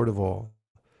and support of all.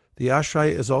 The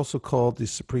Ashraya is also called the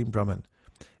Supreme Brahman.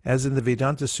 As in the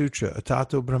Vedanta Sutra,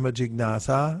 Atato Brahma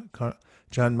Jignasa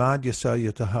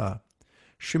Janmadyasa Yataha.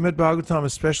 Srimad Bhagavatam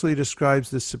especially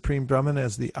describes this Supreme Brahman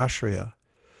as the Ashraya.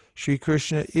 Sri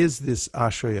Krishna is this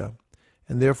Ashraya,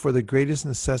 and therefore the greatest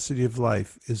necessity of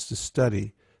life is to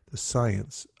study the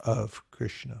science of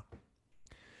Krishna.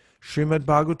 Srimad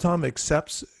Bhagavatam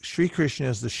accepts Sri Krishna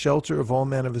as the shelter of all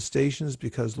manifestations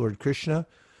because Lord Krishna,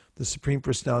 the Supreme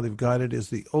Personality of Godhead, is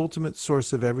the ultimate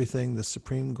source of everything, the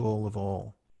supreme goal of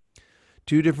all.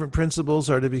 Two different principles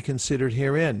are to be considered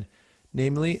herein,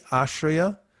 namely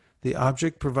Ashraya, the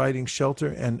object providing shelter,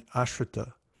 and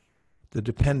Ashrita, the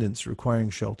dependence requiring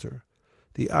shelter.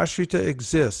 The Ashrita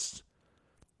exists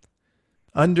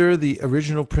under the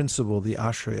original principle, the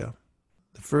Ashraya.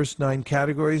 The first 9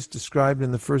 categories described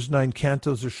in the first 9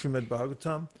 cantos of Srimad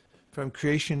Bhagavatam, from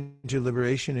creation to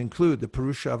liberation, include the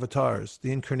Purusha avatars,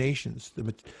 the incarnations,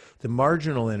 the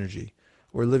marginal energy,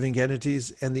 or living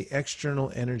entities, and the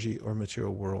external energy, or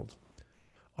material world,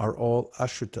 are all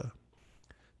Ashrita.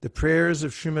 The prayers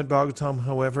of Srimad Bhagavatam,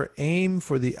 however, aim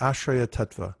for the Ashraya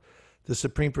Tattva, the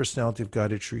Supreme Personality of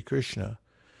Godhead, Sri Krishna.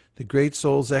 The great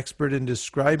souls expert in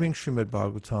describing Srimad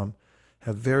Bhagavatam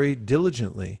have very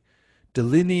diligently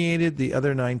delineated the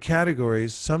other 9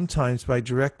 categories, sometimes by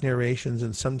direct narrations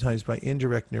and sometimes by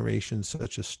indirect narrations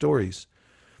such as stories.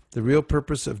 The real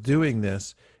purpose of doing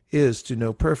this is to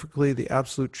know perfectly the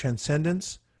absolute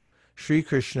transcendence. Sri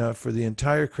Krishna, for the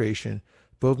entire creation,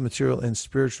 both material and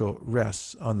spiritual,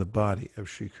 rests on the body of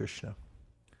Sri Krishna.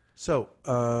 So,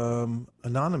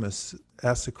 Anonymous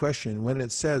asks a question. When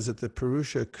it says that the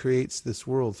Purusha creates this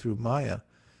world through Maya,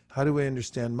 how do we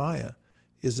understand Maya?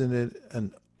 Isn't it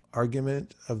an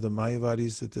argument of the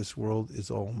Mayavadis that this world is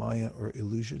all Maya or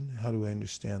illusion? How do I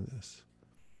understand this?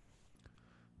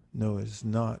 No, it is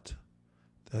not.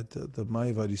 That the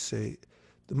Mayavadis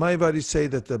say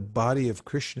that the body of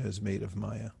Krishna is made of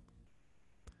Maya.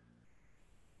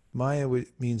 Maya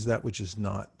means that which is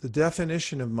not. The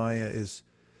definition of Maya is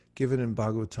given in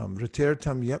Bhagavatam.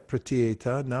 Ritertam yat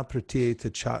pratyeta na pratyeta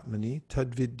chatmani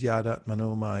tadvidyadat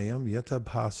manomayam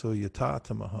yatabhaso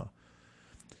yatatamaha.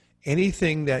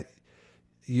 Anything that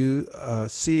you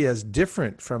see as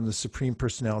different from the Supreme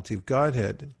Personality of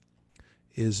Godhead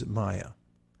is Maya,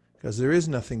 because there is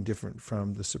nothing different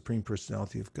from the Supreme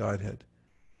Personality of Godhead.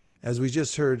 As we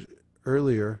just heard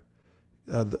earlier,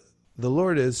 the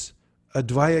Lord is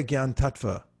Advaya Gyan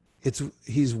Tattva.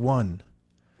 He's one.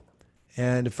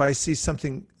 And if I see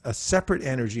something, a separate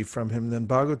energy from him, then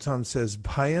Bhagavatam says,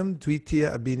 Bhayam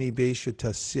dvitiya abhinibesha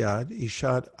tasyad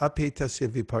ishad apetasya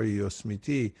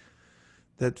viparyosmiti,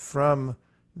 that from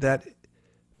that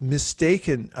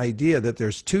mistaken idea that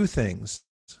there's 2 things,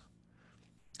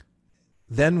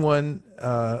 then one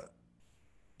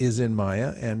is in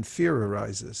Maya and fear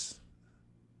arises.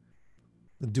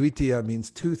 Dvitiya means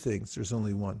 2 things, there's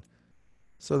only one.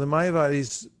 So the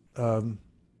Mayavadis,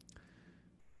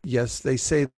 yes, they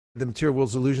say the material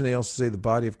world's illusion. They also say the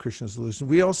body of Krishna is illusion.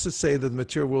 We also say that the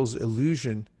material world's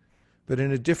illusion, but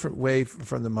in a different way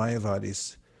from the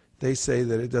Mayavadis. They say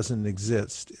that it doesn't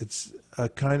exist. It's a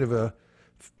kind of a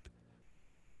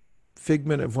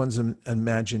figment of one's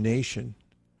imagination.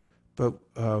 But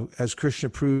as Krishna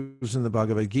proves in the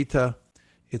Bhagavad Gita,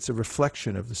 it's a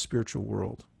reflection of the spiritual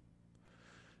world.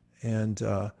 And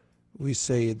we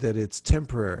say that it's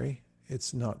temporary,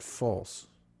 it's not false.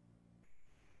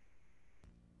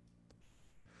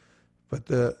 But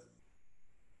the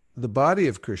the body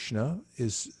of Krishna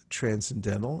is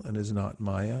transcendental and is not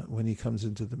Maya when he comes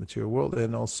into the material world.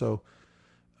 And also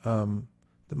the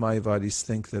Mayavadis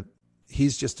think that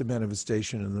he's just a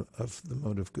manifestation of the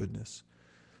mode of goodness.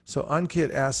 So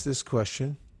Ankit asked this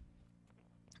question.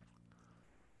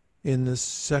 In the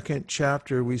second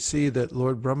chapter, we see that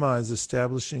Lord Brahma is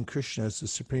establishing Krishna as the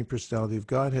Supreme Personality of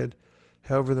Godhead.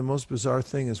 However, the most bizarre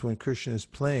thing is when Krishna is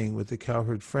playing with the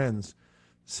cowherd friends,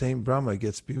 same Brahma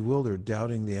gets bewildered,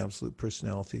 doubting the absolute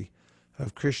personality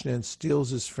of Krishna and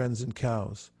steals his friends and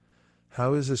cows.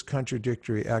 How is this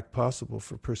contradictory act possible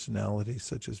for personality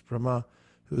such as Brahma,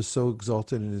 who is so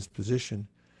exalted in his position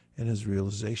and his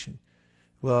realization?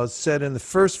 Well, it's said in the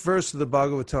first verse of the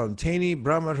Bhagavatam, Teni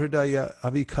Brahma Hridaya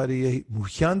Avikariya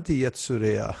Muhyanti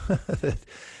Yatsureya. That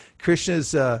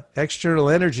Krishna's external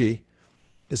energy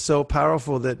is so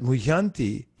powerful that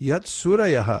Muhyanti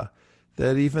Yatsurayaha,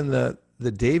 that even the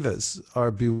devas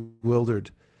are bewildered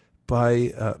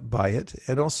by it.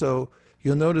 And also,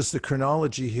 you'll notice the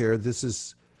chronology here. This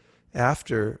is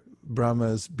after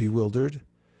Brahma's bewildered.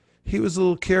 He was a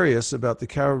little curious about the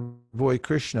cowboy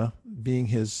Krishna being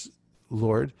his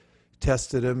Lord,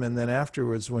 tested him, and then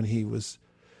afterwards, when he was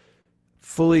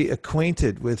fully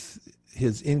acquainted with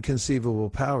his inconceivable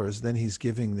powers, then he's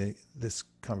giving this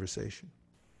conversation.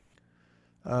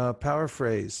 Power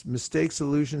phrase: mistakes,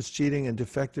 illusions, cheating, and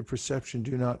defective perception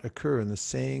do not occur in the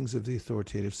sayings of the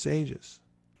authoritative sages.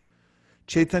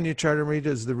 Chaitanya Charitamrita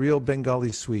is the real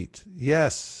Bengali sweet.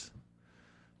 Yes,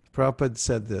 Prabhupada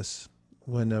said this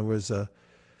when there was a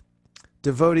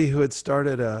devotee who had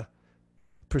started a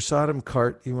prasadam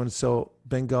cart. He wanted to sell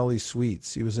Bengali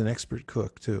sweets. He was an expert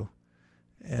cook too.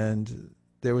 And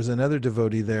there was another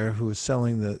devotee there who was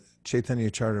selling the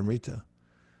Chaitanya Charitamrita.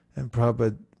 And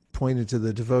Prabhupada pointed to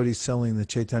the devotee selling the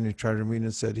Chaitanya Charitamrita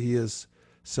and said, he is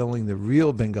selling the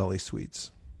real Bengali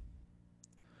sweets.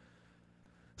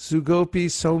 Sugopi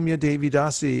Somya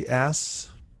Devidasi asks,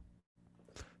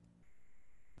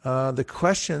 the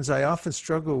questions I often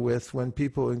struggle with when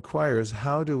people inquire is,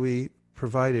 how do we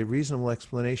provide a reasonable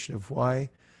explanation of why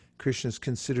Krishna is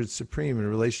considered supreme in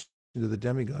relation to the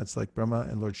demigods like Brahma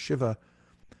and Lord Shiva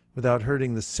without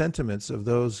hurting the sentiments of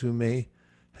those who may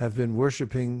have been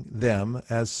worshiping them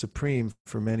as supreme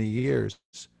for many years?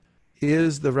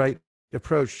 Is the right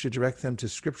approach to direct them to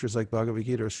scriptures like Bhagavad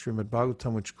Gita or Srimad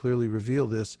Bhagavatam, which clearly reveal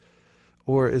this,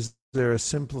 or is there a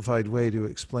simplified way to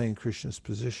explain Krishna's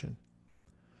position?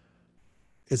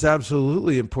 It's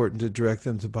absolutely important to direct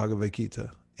them to Bhagavad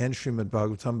Gita and Srimad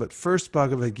Bhagavatam, but first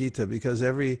Bhagavad Gita, because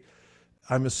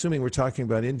I'm assuming we're talking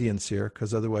about Indians here,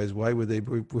 because otherwise why would they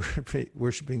be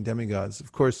worshiping demigods?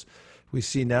 Of course, we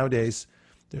see nowadays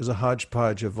there's a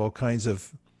hodgepodge of all kinds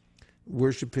of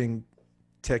worshiping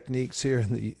techniques here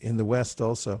in the West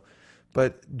also.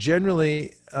 But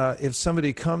generally, if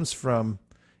somebody comes from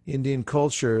Indian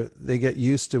culture, they get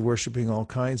used to worshiping all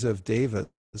kinds of devas,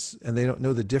 and they don't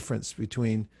know the difference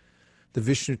between the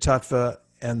Vishnu Tattva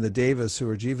and the devas who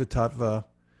are Jiva Tattva.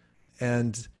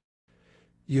 And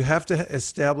you have to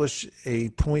establish a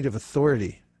point of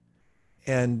authority.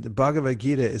 And the Bhagavad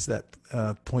Gita is that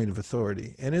point of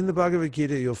authority. And in the Bhagavad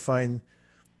Gita, you'll find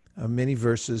many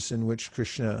verses in which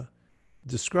Krishna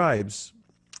describes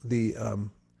the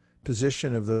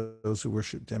position of those who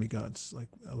worship demigods. Like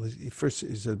first,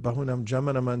 he said, "Bahunam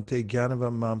jamanamante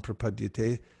jnanavam mam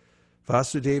prapadyate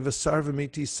vasudeva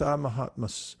sarvamiti sa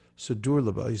mahatmas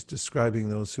sadurlabha." He's describing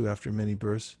those who, after many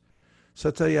births,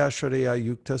 sataya shreya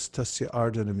yuktas tasya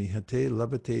ardhanamihate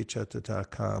labate chatata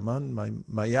kaman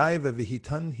mayaiva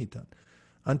vihitan hitan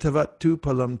antavat tu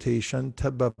palam teshan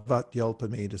tabavat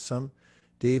yalpamedasam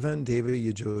devan deva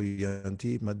yajo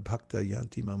yanti madbhakta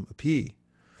yanti mam api.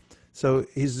 So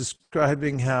he's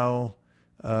describing how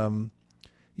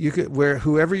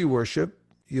whoever you worship,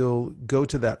 you'll go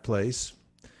to that place.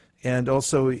 And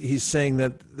also he's saying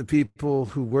that the people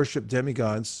who worship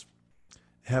demigods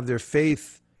have their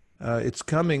faith, it's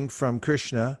coming from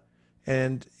Krishna.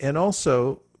 And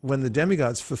also when the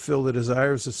demigods fulfill the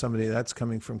desires of somebody, that's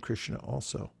coming from Krishna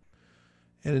also.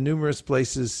 And in numerous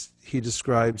places he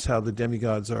describes how the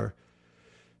demigods are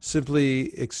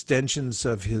simply extensions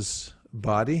of his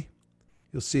body.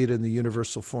 You'll see it in the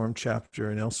Universal Form chapter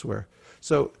and elsewhere.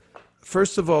 So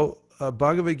first of all,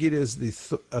 Bhagavad Gita is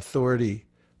the authority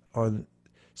on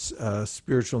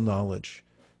spiritual knowledge.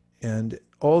 And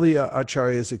all the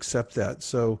acharyas accept that.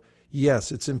 So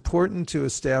yes, it's important to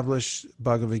establish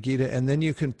Bhagavad Gita, and then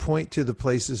you can point to the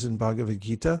places in Bhagavad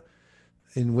Gita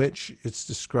in which it's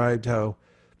described how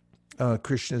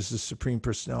Krishna is the Supreme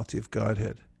Personality of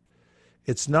Godhead.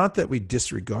 It's not that we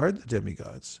disregard the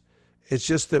demigods. It's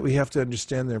just that we have to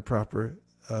understand their proper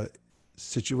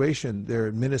situation. They're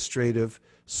administrative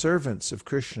servants of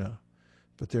Krishna,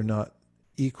 but they're not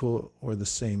equal or the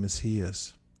same as he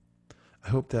is. I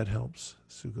hope that helps,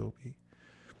 Sugopi.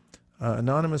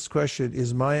 Anonymous question,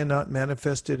 is Maya not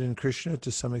manifested in Krishna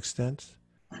to some extent?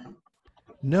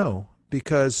 No,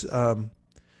 because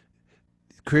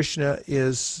Krishna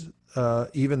is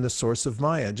even the source of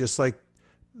Maya, just like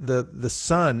the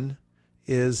sun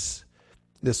is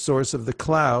the source of the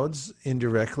clouds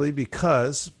indirectly,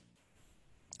 because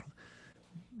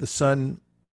the sun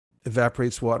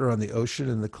evaporates water on the ocean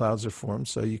and the clouds are formed.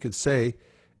 So you could say,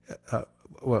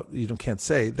 well, you can't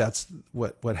say that's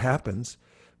what happens,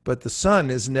 but the sun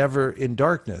is never in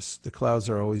darkness. The clouds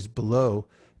are always below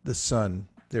the sun.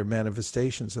 They're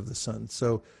manifestations of the sun.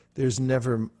 So there's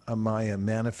never a Maya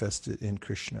manifested in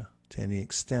Krishna to any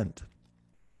extent.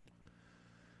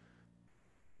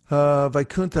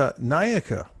 Vaikuntha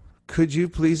Nayaka, could you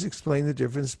please explain the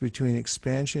difference between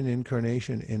expansion,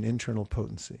 incarnation, and internal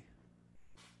potency?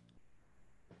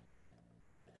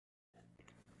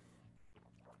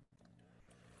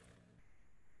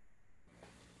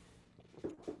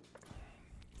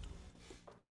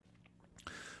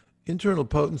 Internal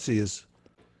potency is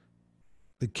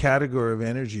the category of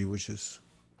energy which is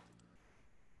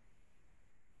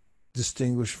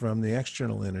distinguished from the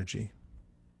external energy.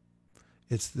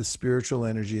 It's the spiritual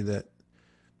energy that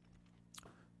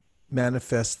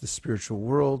manifests the spiritual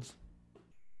world,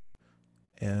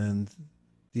 and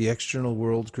the external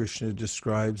world Krishna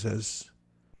describes as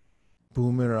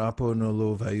Bhumir apo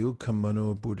nolo vayu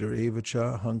kamano buddhar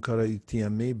evacha hankara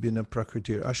ityame bina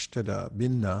prakritir ashtada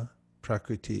binna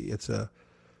prakriti. It's a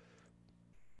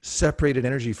separated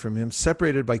energy from him,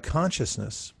 separated by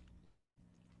consciousness.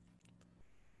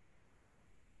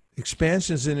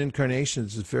 Expansions and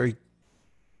incarnations is very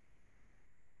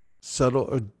subtle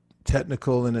or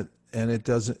technical, and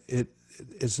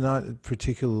it's not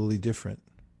particularly different.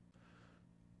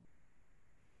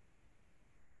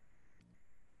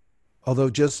 Although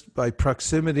just by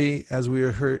proximity, as we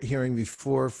were hearing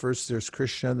before, first there's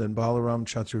Krishna, then Balaram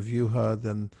Chaturvyuha,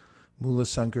 then Mula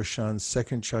Sankarshan,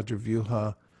 second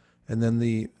Chaturvyuha, and then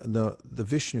the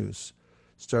Vishnus,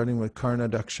 starting with Karna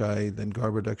Dakshai, then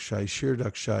Garbhodakshai,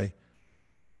 Kshirodakshai.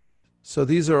 So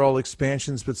these are all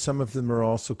expansions, but some of them are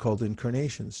also called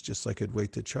incarnations, just like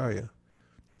Advaitacharya.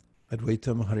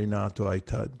 Advaitam Harinato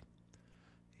Aitad.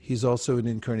 He's also an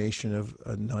incarnation of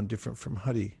a non-different from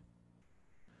Hari.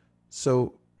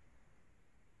 So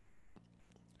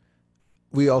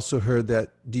we also heard that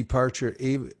departure,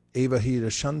 Evahira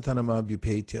Shantanama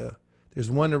Bhupetya. There's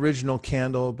one original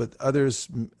candle, but other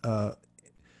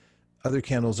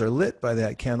candles are lit by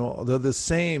that candle. Although the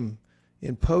same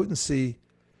in potency,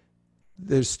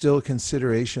 there's still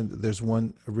consideration that there's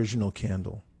one original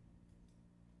candle.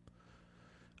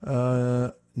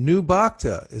 New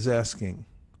Bhakta is asking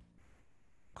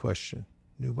question.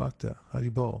 New Bhakta,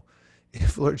 Haribol.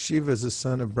 If Lord Shiva is the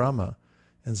son of Brahma,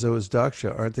 and so is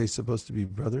Daksha, aren't they supposed to be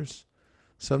brothers?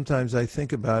 Sometimes I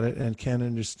think about it and can't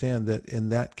understand that in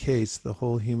that case, the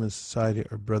whole human society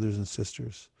are brothers and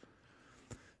sisters.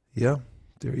 Yeah,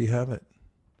 there you have it.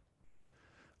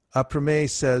 Apramay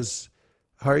says,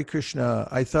 Hare Krishna,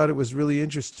 I thought it was really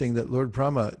interesting that Lord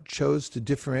Brahma chose to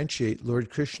differentiate Lord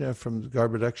Krishna from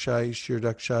Garbhodakshai,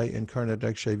 Kshirodakshai, and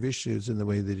Karnadakshai Vishnus in the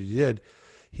way that he did.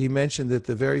 He mentioned that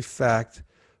the very fact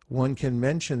one can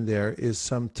mention there is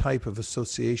some type of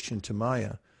association to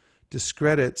Maya,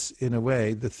 discredits, in a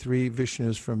way, the three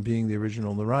Vishnus from being the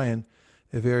original Narayan,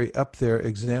 a very up there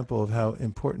example of how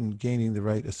important gaining the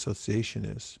right association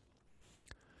is.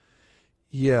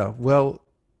 Yeah, well,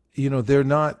 they're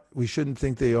not, we shouldn't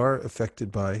think they are affected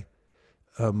by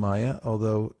Maya,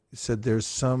 although said there's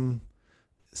some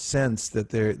sense that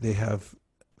they have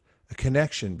a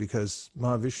connection, because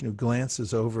Mahavishnu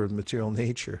glances over material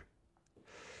nature.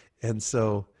 And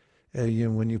so,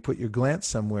 when you put your glance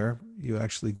somewhere, you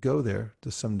actually go there to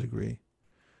some degree.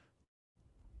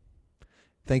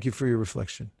 Thank you for your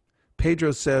reflection.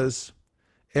 Pedro says,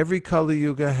 every Kali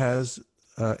Yuga has,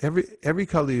 every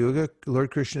Kali Yuga, Lord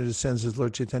Krishna descends as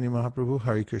Lord Chaitanya Mahaprabhu,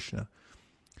 Hare Krishna.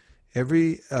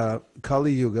 Every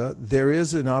Kali Yuga, there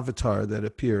is an avatar that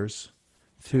appears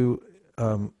to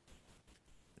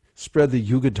spread the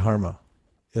Yuga Dharma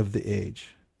of the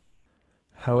age.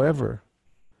 However,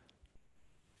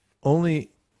 only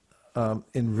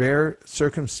in rare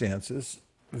circumstances,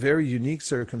 very unique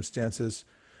circumstances,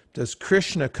 does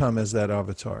Krishna come as that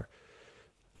avatar.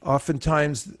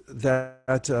 Oftentimes,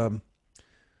 that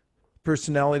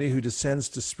personality who descends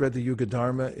to spread the Yuga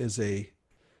Dharma is a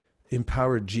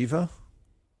empowered jiva.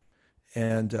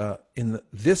 And in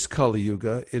this Kali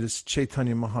Yuga, it is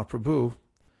Chaitanya Mahaprabhu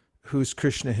who's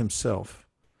Krishna himself.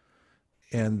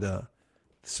 And the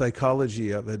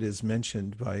psychology of it is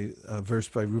mentioned by a verse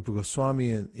by Rupa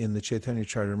Goswami in the Chaitanya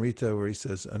Charitamrita, where he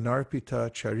says, Anarpita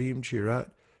charim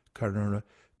chirat karuna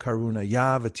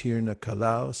yavatirna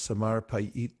kalau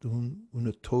samarpayitun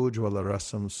unatojwala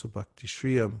rasam subhakti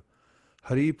shriyam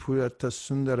hari purata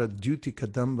sundara duti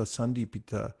kadamba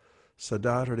sandipita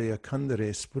sadaraya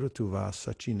kandare spuratuva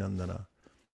sachinandana.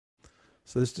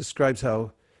 So this describes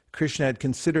how Krishna had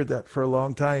considered that for a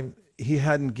long time he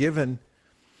hadn't given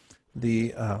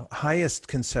the highest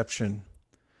conception.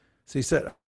 So he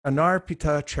said,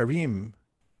 Anarpita charim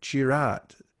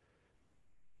chirat.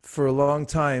 For a long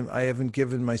time, I haven't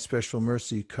given my special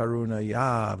mercy, karuna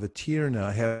ya vatirna.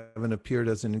 I haven't appeared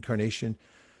as an incarnation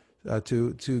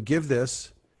to give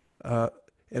this.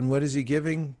 And what is he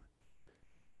giving?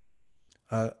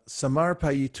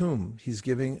 Samarpayitum. He's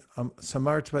giving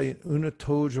samarpayitum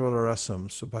unatojwala rasam.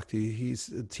 So bhakti,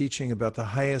 he's teaching about the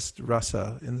highest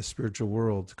rasa in the spiritual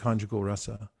world, conjugal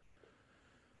rasa.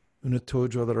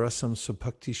 Unatojwala rasam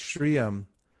subhakti shriyam.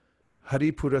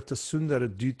 Haripurata sundara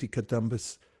duti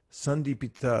kadambas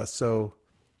sandipita. So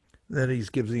that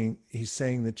he's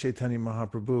saying that Chaitanya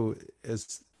Mahaprabhu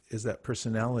is that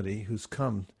personality who's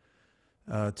come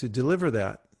to deliver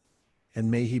that. And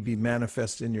may he be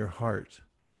manifest in your heart.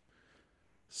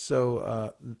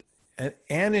 So an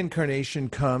incarnation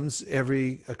comes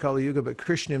every Kali Yuga, but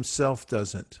Krishna himself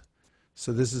doesn't.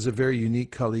 So this is a very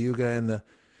unique Kali Yuga, and the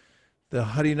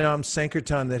Harinam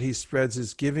Sankirtan that he spreads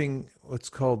is giving what's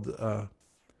called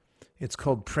it's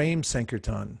called Prem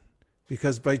Sankirtan,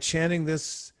 because by chanting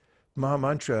this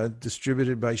Mahamantra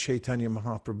distributed by Chaitanya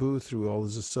Mahaprabhu through all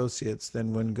his associates,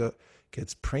 then one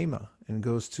gets prema and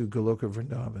goes to Goloka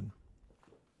Vrindavan.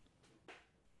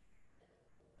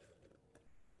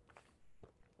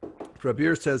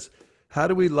 Prabir says, how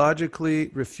do we logically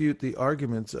refute the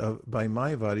arguments by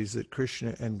Mayavadis that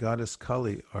Krishna and Goddess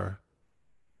Kali are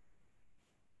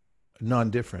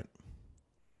non-different?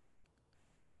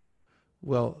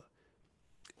 Well,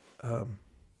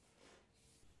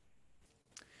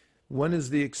 one is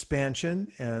the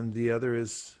expansion, and the other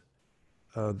is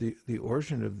the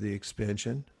origin of the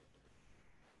expansion.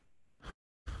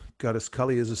 Goddess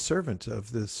Kali is a servant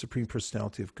of the Supreme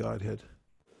Personality of Godhead,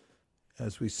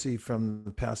 as we see from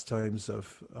the pastimes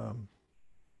of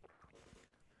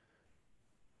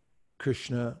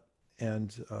Krishna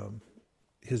and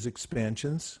his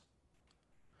expansions.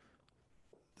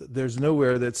 There's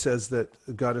nowhere that says that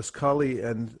Goddess Kali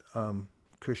and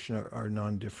Krishna are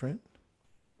non-different.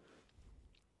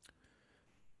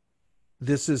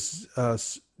 This is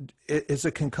it's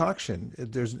a concoction.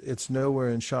 It's nowhere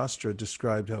in Shastra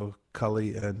described how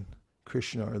Kali and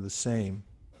Krishna are the same.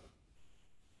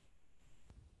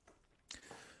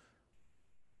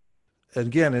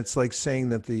 Again, it's like saying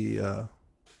that the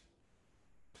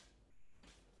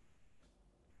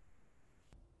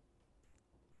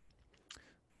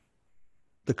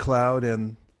cloud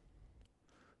and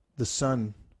the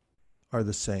sun are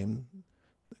the same.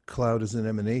 The cloud is an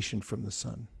emanation from the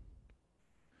sun.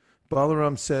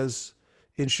 Balaram says,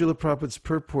 in Srila Prabhupada's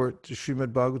purport to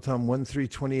Srimad Bhagavatam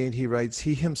 1.3.28, he writes,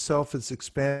 he himself has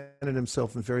expanded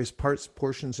himself in various parts,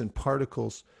 portions, and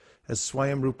particles as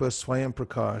Swayam Rupa, Swayam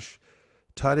Prakash,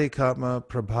 Tade Katma,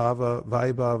 Prabhava,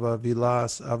 Vaibhava,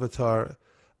 Vilas, Avatar,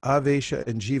 Avesha,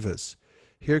 and Jivas.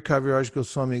 Here Kaviraj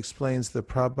Goswami explains the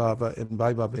Prabhava and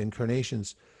Vaibhava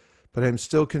incarnations, but I'm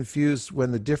still confused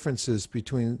with the differences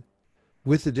between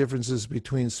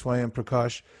Swayam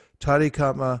Prakash, Tade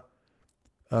Katma,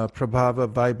 Prabhava,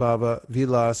 Vaibhava,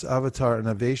 Vilas, Avatar, and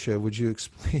Avesha. Would you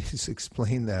please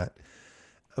explain that?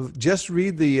 Just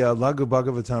read the Laghu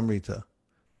Bhagavatamrita.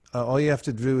 All you have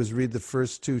to do is read the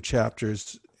first two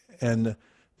chapters, and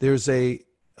there's a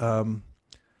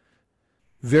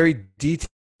very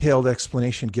detailed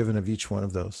explanation given of each one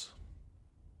of those.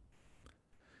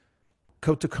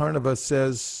 Kotakarnava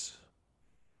says,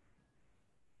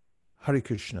 Hare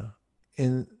Krishna,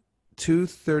 in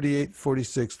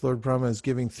 2:38:46, Lord Brahma is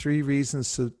giving three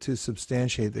reasons to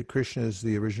substantiate that Krishna is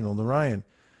the original Narayan.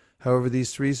 However,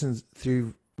 these three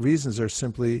reasons are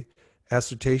simply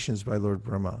assertions by Lord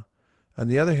Brahma. On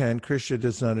the other hand, Krishna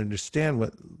does not understand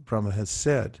what Brahma has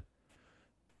said.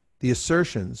 The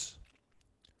assertions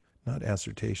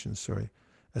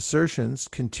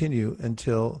continue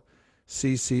until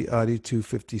CC Adi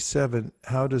 257.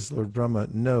 How does Lord Brahma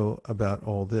know about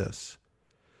all this?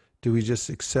 Do we just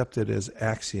accept it as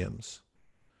axioms?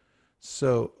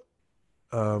 So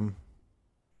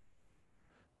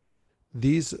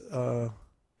these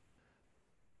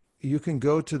you can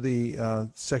go to the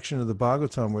section of the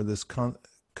Bhagavatam where this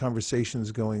conversation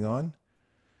is going on,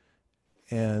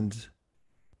 And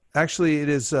actually it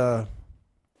is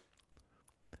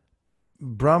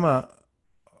Brahma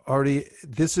already,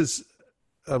 this is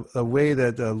a way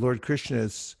that Lord Krishna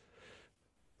is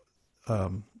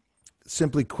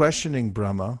simply questioning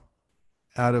Brahma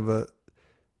out of a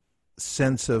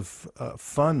sense of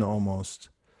fun almost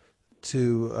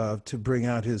to bring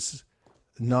out his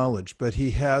knowledge. But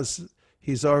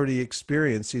he's already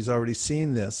experienced, he's already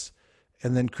seen this,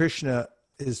 and then Krishna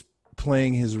is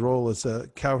playing his role as a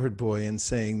cowherd boy and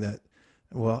saying that,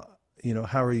 well,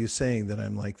 how are you saying that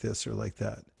I'm like this or like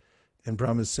that? And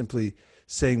Brahma is simply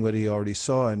saying what he already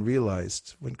saw and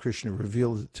realized when Krishna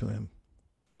revealed it to him.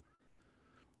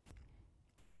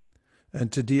 And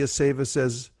Tadiya Seva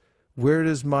says, where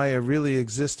does Maya really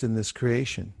exist in this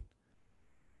creation?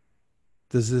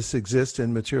 Does this exist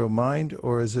in material mind,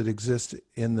 or does it exist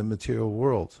in the material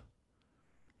world?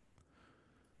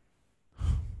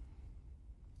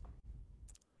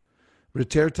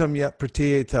 Ritertam yat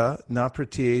pratyeta na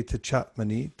pratyeta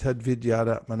chatmani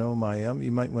tadvidyada manomayam.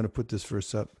 You might want to put this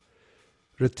verse up.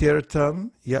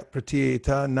 Ritertam yat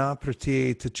pratyeta na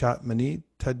pratyeta chatmani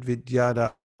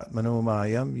tadvidyada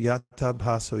manomayam yata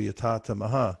bhaso yatata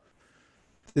maha.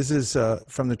 This is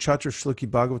from the Chaturshloki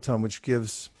Bhagavatam, which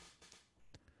gives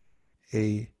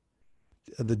the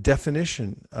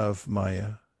definition of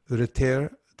Maya.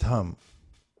 Riter tam.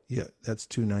 Yeah, that's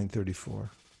 2.934.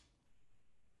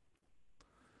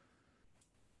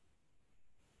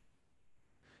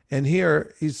 And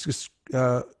here he's just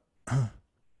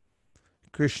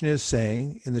Krishna is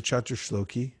saying in the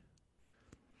Chaturshloki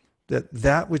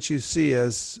that which you see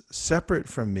as separate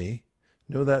from me,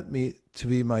 know that to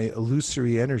be my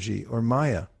illusory energy or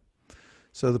Maya.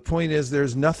 So the point is,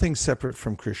 there's nothing separate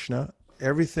from Krishna.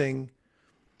 Everything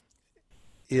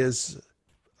is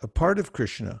a part of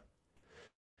Krishna.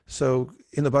 So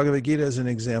in the Bhagavad Gita, as an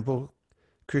example,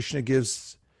 Krishna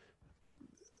gives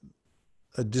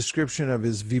a description of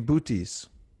his vibhutis,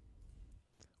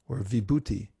 or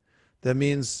vibhuti. That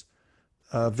means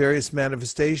various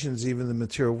manifestations, even in the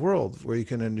material world, where you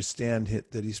can understand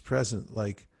that he's present,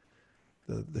 like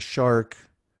the shark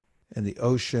and the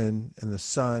ocean and the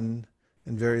sun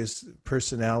and various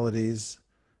personalities,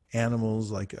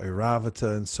 animals like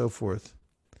Airavata and so forth.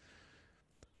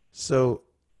 So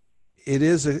it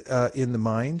is in the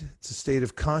mind, it's a state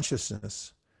of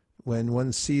consciousness when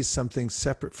one sees something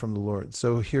separate from the Lord.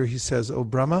 So here he says, O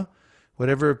Brahma,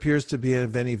 whatever appears to be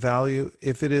of any value,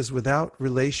 if it is without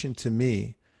relation to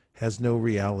me, has no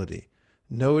reality.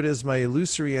 Know it as my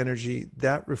illusory energy,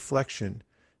 that reflection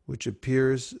which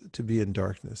appears to be in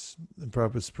darkness. The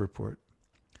Prabhupada's purport.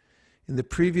 In the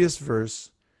previous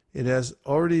verse, it has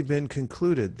already been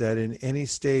concluded that in any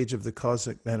stage of the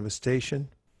cosmic manifestation,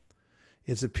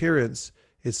 its appearance,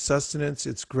 its sustenance,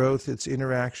 its growth, its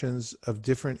interactions of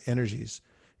different energies,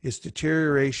 its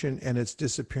deterioration and its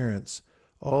disappearance,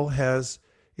 all has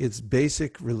its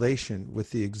basic relation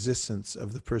with the existence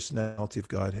of the personality of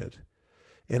Godhead.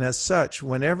 And as such,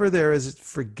 whenever there is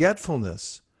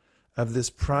forgetfulness of this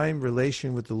prime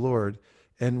relation with the Lord,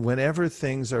 and whenever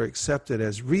things are accepted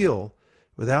as real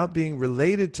without being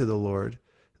related to the Lord,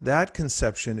 that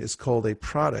conception is called a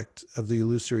product of the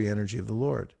illusory energy of the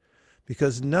Lord.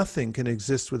 Because nothing can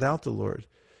exist without the Lord,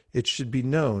 it should be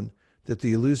known that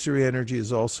the illusory energy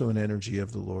is also an energy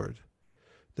of the Lord.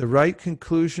 The right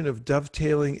conclusion of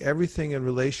dovetailing everything in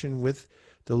relation with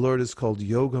the Lord is called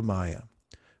Yoga Maya,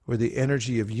 or the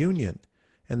energy of union,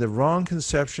 and the wrong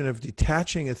conception of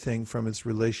detaching a thing from its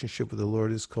relationship with the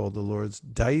Lord is called the Lord's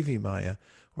Daivi Maya,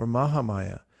 or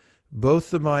Mahamaya.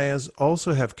 Both the Mayas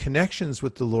also have connections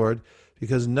with the Lord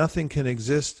because nothing can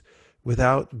exist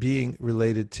without being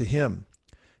related to him.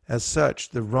 As such,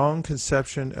 the wrong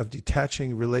conception of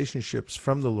detaching relationships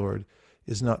from the Lord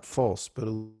is not false, but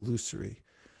illusory.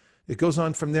 It goes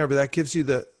on from there, but that gives you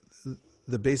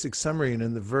the basic summary. And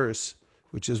in the verse,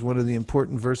 which is one of the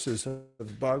important verses of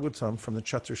Bhagavatam from the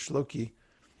Chaturshloki,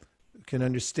 you can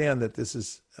understand that this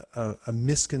is a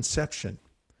misconception.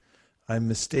 I'm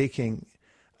mistaking,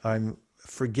 I'm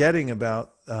forgetting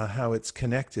about how it's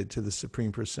connected to the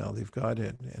Supreme Personality of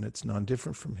Godhead, and it's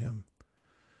non-different from him.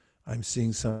 I'm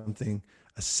seeing something,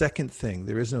 a second thing.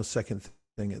 There is no second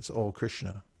thing, it's all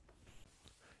Krishna.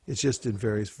 It's just in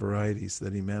various varieties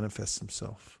that he manifests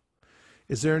himself.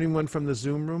 Is there anyone from the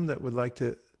Zoom room that would like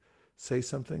to say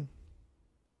something?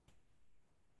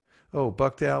 Oh,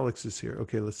 Bhakti Alex is here.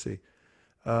 Okay, let's see.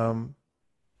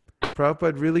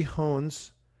 Prabhupada really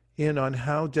hones in on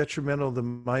how detrimental the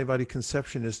Mayavadi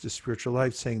conception is to spiritual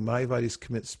life, saying Mayavadis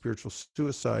commit spiritual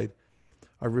suicide,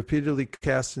 are repeatedly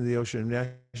cast into the ocean of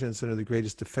nations, and are the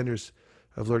greatest defenders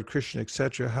of Lord Krishna,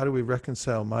 etc., how do we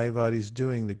reconcile Mayavadi's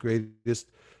doing the greatest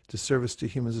disservice to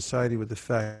human society with the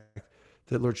fact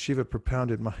that Lord Shiva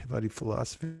propounded Mayavadi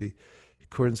philosophy in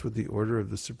accordance with the order of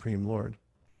the Supreme Lord?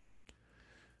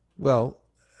 Well,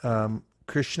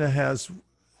 Krishna has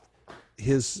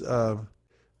his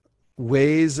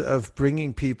ways of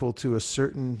bringing people to a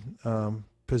certain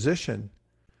position,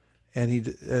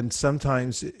 and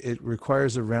sometimes it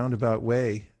requires a roundabout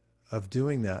way of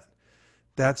doing that.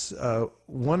 That's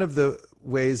one of the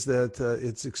ways that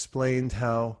it's explained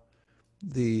how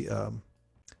the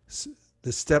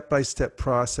step-by-step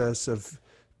process of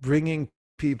bringing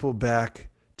people back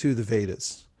to the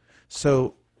Vedas.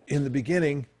 So in the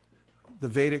beginning, the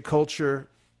Vedic culture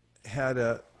had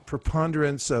a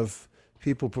preponderance of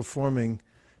people performing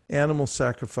animal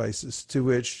sacrifices, to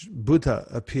which Buddha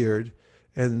appeared,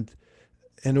 and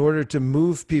in order to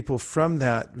move people from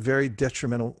that very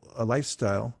detrimental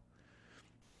lifestyle,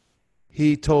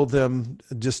 he told them,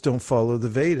 just don't follow the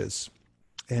Vedas.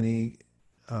 And he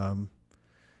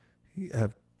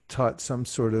taught some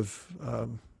sort of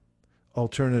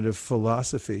alternative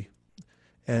philosophy.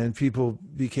 And people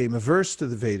became averse to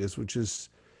the Vedas, which is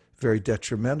very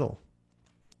detrimental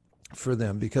for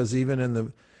them, because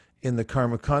even in the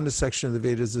Karma Kanda section of the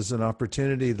Vedas, there's an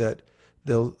opportunity that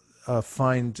they'll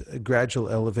find a gradual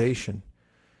elevation.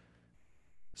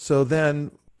 So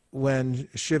then when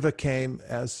Shiva came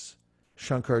as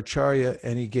Shankaracharya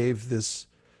and he gave this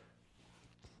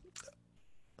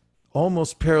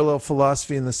almost parallel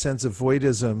philosophy in the sense of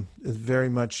Voidism, it very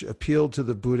much appealed to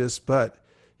the Buddhists, but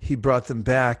he brought them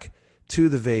back to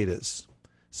the Vedas,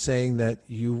 saying that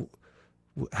you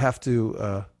have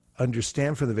to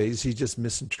understand from the Vedas. He just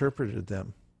misinterpreted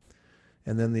them.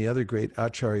 And then the other great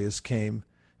acharyas came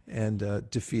and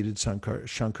defeated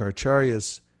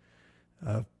Shankaracharya's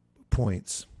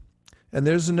points. And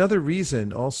there's another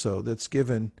reason also that's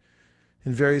given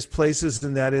in various places,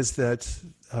 and that is that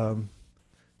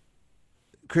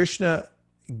Krishna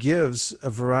gives a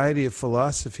variety of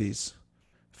philosophies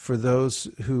for those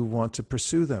who want to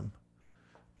pursue them.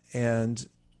 And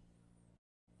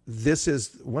this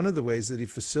is one of the ways that he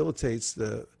facilitates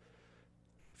the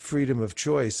freedom of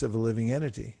choice of a living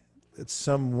entity. That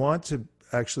some want to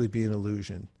actually be an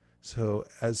illusion. So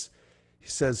as he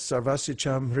says, Sarvasya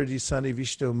cham hridi sani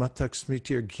vishto matak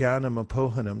smritir jnanam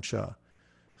apohanam cha.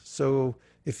 So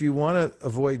if you want to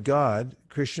avoid God,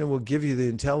 Krishna will give you the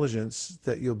intelligence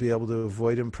that you'll be able to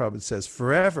avoid him, Prabhupada says,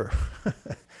 forever.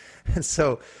 And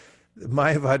so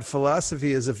Mayavad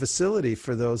philosophy is a facility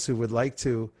for those who would like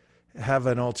to have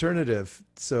an alternative,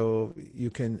 so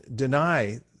you can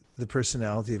deny the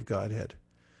personality of Godhead.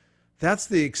 That's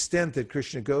the extent that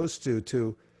Krishna goes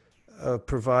to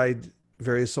provide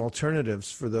various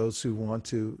alternatives for those who want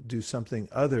to do something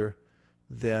other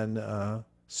than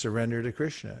surrender to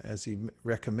Krishna, as he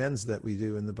recommends that we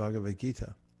do in the Bhagavad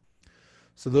Gita.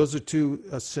 So those are two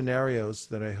scenarios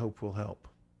that I hope will help.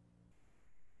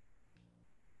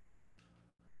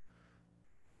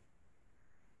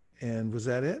 And was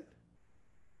that it?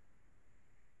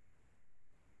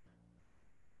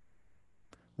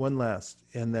 One last,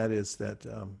 and that is that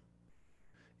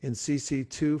in CC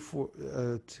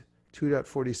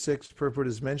 2.46, purport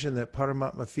is mentioned that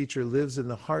Paramatma feature lives in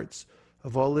the hearts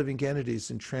of all living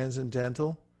entities in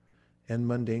transcendental and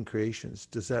mundane creations.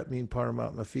 Does that mean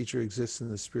Paramatma feature exists in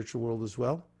the spiritual world as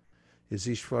well? Is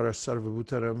Ishvara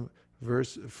Sarvabhutaram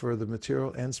verse for the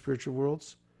material and spiritual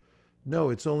worlds?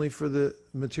 No, it's only for the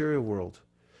material world.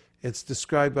 It's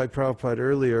described by Prabhupada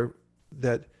earlier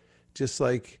that just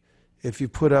like if you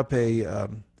put up a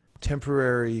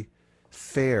temporary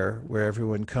fair where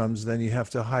everyone comes, then you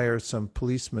have to hire some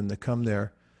policemen to come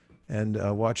there and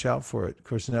watch out for it. Of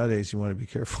course, nowadays you want to be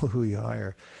careful who you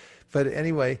hire. But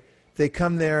anyway, they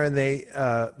come there and they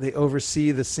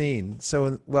oversee the scene.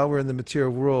 So while we're in the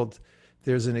material world,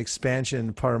 there's an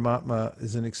expansion. Paramatma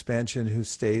is an expansion who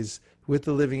stays with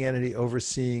the living entity,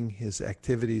 overseeing his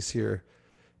activities here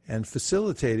and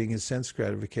facilitating his sense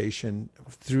gratification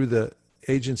through the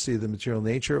agency of the material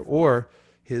nature, or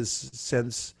his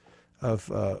sense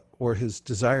of, or his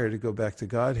desire to go back to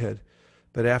Godhead.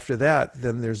 But after that,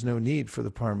 then there's no need for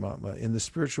the Paramatma. In the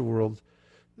spiritual world,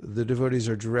 the devotees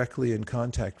are directly in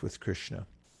contact with Krishna.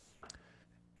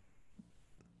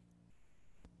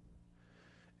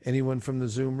 Anyone from the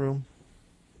Zoom room?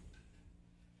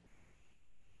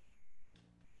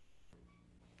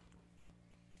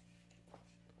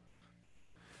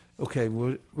 Okay,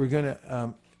 we're going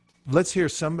to, let's hear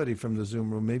somebody from the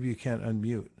Zoom room. Maybe you can't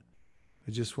unmute.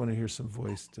 I just want to hear some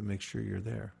voice to make sure you're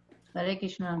there. Hare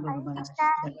Krishna, Guru Maharaj.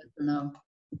 Hare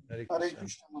Hare Krishna.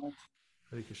 Krishna Maharaj.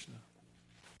 Hare Krishna.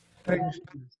 Thanks.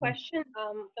 Question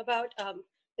about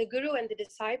the guru and the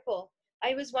disciple.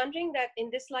 I was wondering that in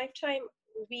this lifetime,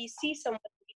 we see someone,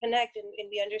 we connect, and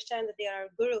we understand that they are our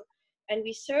guru, and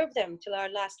we serve them till our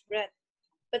last breath.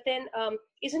 But then,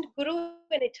 isn't guru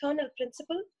an eternal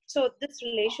principle? So this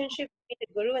relationship between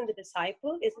the guru and the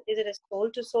disciple, is it a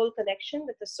soul-to-soul connection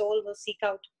that the soul will seek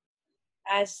out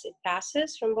as it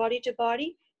passes from body to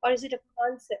body? Or is it a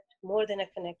concept more than a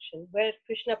connection where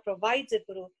Krishna provides a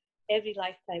guru every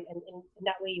lifetime, and in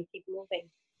that way you keep moving?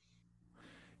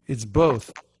 It's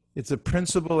both. It's a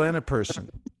principle and a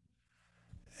person.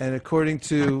 And according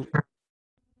to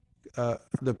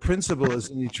the principle is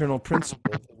an eternal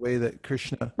principle, the way that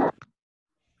Krishna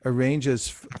arranges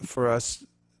for us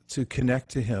to connect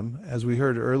to him, as we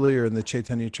heard earlier in the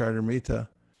Chaitanya Charitamrita,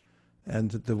 and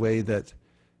the way that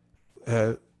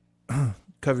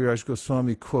Kaviraj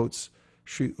Goswami quotes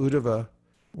Sri Uddhava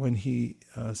when he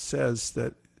says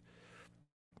that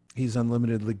he's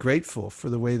unlimitedly grateful for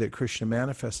the way that Krishna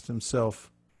manifests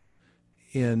himself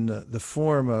in the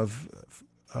form of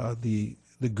the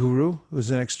Guru, who is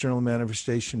an external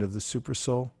manifestation of the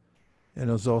Supersoul, and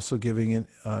is also giving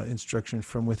instruction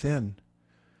from within.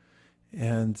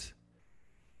 And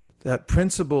that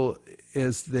principle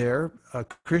is there.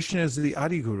 Krishna is the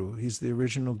Adi Guru. He's the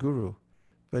original Guru.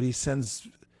 But he sends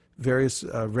various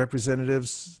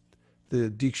representatives, the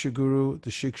Diksha Guru, the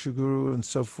Shiksha Guru, and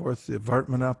so forth, the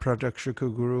Vartmana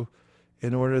Pradakshika Guru,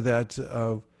 in order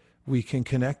that we can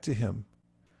connect to him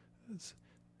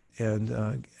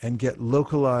and get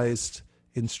localized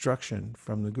instruction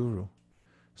from the Guru.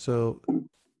 So,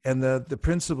 and the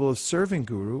principle of serving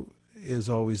Guru is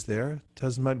always there.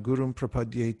 Tasmad Gurum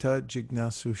Prapadyeta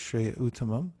Jignasu Shreya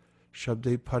Uttamam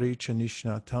Shabde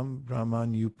Parichanishnatam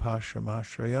Brahman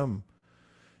Upashramashrayam.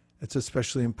 It's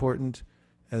especially important,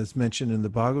 as mentioned in the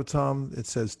Bhagavatam. It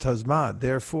says, Tasmad,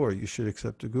 therefore, you should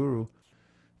accept a Guru.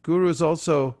 Guru is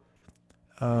also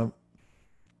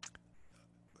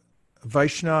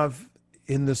Vaishnav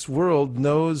in this world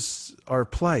knows our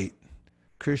plight.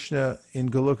 Krishna in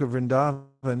Goloka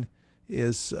Vrindavan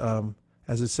is,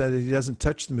 as it said, he doesn't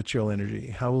touch the material energy.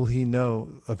 How will he know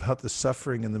about the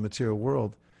suffering in the material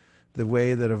world? The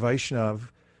way that a Vaishnav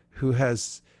who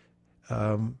has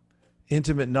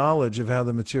intimate knowledge of how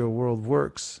the material world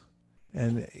works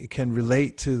and can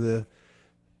relate to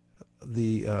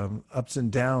the ups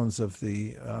and downs of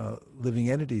the living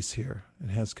entities here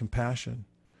and has compassion.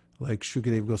 Like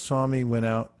Shukadeva Goswami went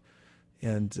out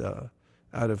and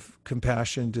out of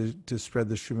compassion to spread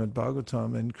the Srimad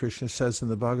Bhagavatam, and Krishna says in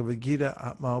the Bhagavad Gita,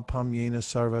 Atma upamyena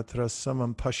sarvatra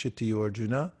samam pashyati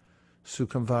Arjuna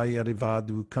sukham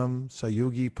vayarivadukam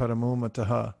sayogi paramo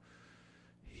mataha.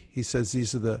 He says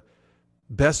these are the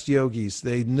best yogis.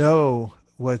 They know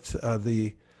what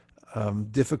the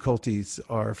difficulties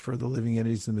are for the living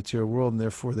entities in the material world, and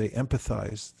therefore they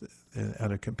empathize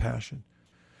out of compassion.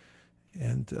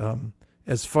 And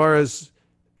as far as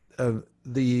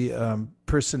the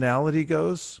personality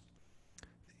goes,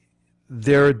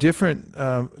 there are different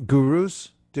gurus,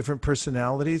 different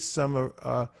personalities. Some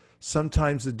are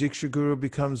sometimes the Diksha Guru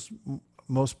becomes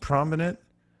most prominent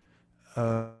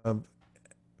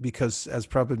because, as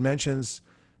Prabhupada mentions,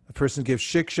 a person gives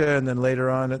shiksha, and then later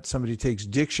on somebody takes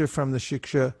diksha from the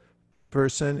shiksha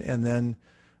person, and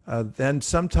then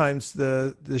sometimes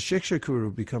the shiksha guru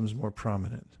becomes more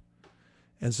prominent.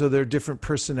 And so there are different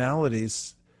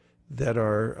personalities that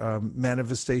are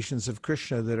manifestations of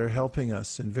Krishna that are helping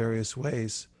us in various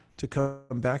ways to come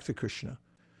back to Krishna.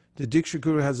 The Diksha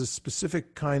Guru has a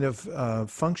specific kind of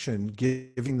function,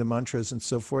 giving the mantras and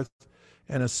so forth,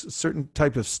 and a certain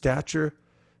type of stature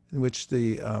in which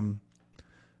the,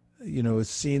 is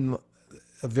seen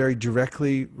very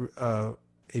directly a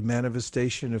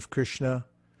manifestation of Krishna.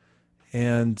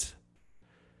 And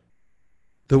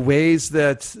the ways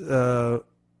that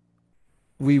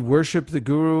we worship the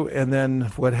Guru, and then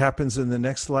what happens in the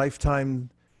next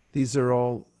lifetime, these are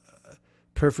all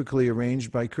perfectly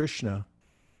arranged by Krishna.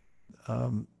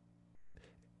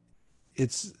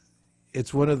 It's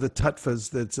one of the tattvas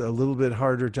that's a little bit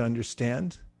harder to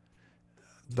understand,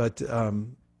 but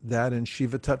that and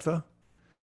Shiva tattva.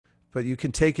 But you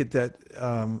can take it that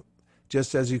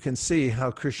just as you can see how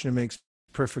Krishna makes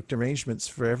perfect arrangements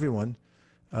for everyone,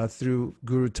 through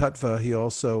Guru Tattva, he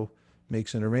also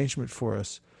makes an arrangement for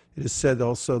us. It is said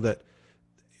also that,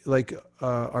 like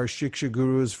our Shiksha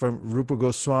Gurus from Rupa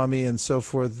Goswami and so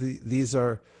forth, these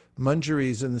are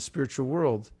manjaris in the spiritual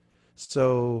world.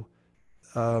 So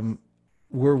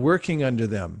we're working under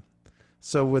them.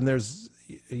 So when there's,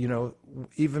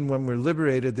 even when we're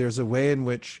liberated, there's a way in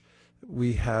which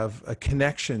we have a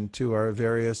connection to our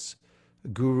various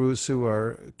gurus who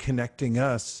are connecting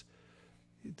us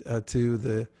to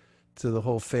the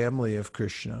whole family of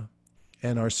Krishna,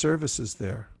 and our services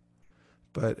there.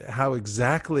 But how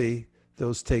exactly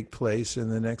those take place in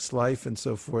the next life and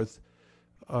so forth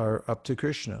are up to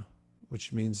Krishna,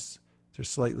 which means they're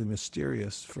slightly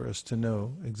mysterious for us to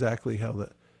know exactly how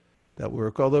that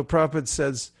work. Although Prabhupada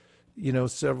says,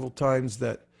 several times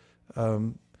that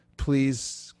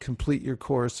please complete your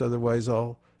course, otherwise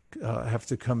I'll have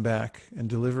to come back and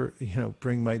deliver,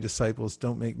 bring my disciples.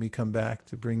 Don't make me come back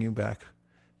to bring you back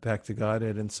to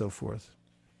Godhead and so forth.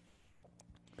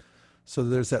 So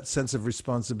there's that sense of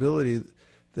responsibility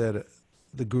that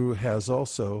the Guru has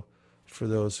also for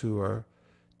those who are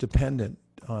dependent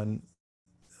on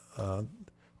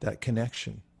that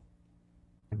connection.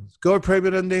 Gaur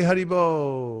Premanande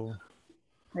Haribo.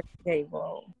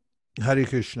 Haribo. Hare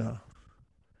Krishna.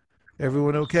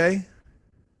 Everyone okay?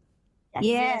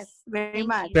 Yes, very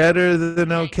much. Better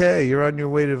than okay. You're on your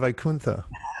way to Vaikuntha.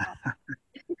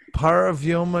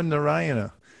 Paravyoma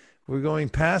Narayana. We're going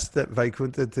past that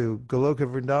Vaikuntha to Goloka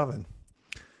Vrindavan.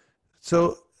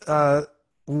 So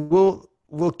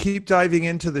we'll keep diving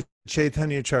into the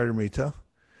Chaitanya Charitamrita.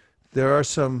 There are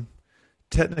some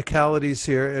technicalities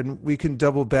here, and we can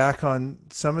double back on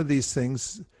some of these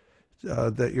things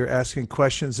that you're asking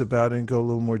questions about and go a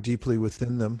little more deeply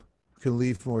within them. We can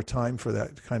leave more time for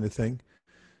that kind of thing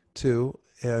too.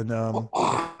 And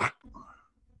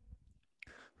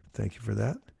thank you for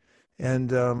that.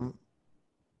 And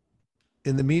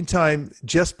in the meantime,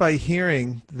 just by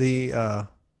hearing the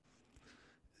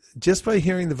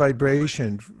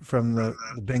vibration from the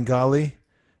Bengali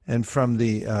and from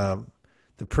the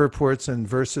purports and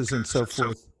verses and so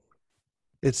forth,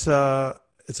 it's a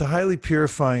highly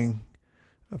purifying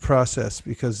process,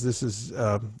 because this is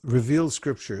revealed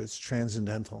scripture. It's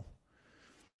transcendental,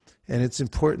 and it's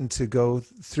important to go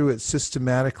through it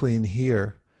systematically and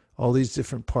hear all these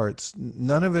different parts.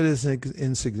 None of it is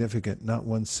insignificant, not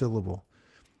one syllable.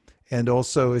 And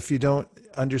also, if you don't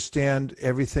understand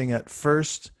everything at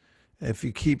first, if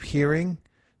you keep hearing,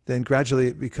 then gradually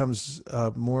it becomes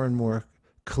more and more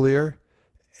clear,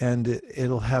 and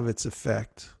it'll have its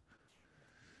effect.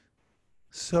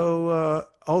 So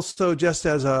also, just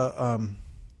as a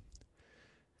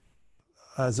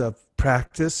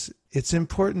practice, it's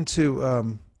important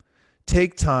to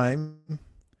take time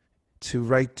to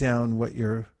write down what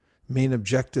your main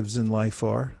objectives in life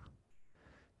are.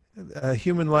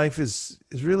 Human life is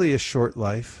really a short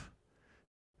life,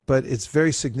 but it's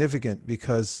very significant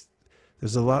because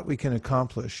there's a lot we can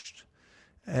accomplish.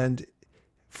 And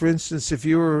for instance, if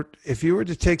you were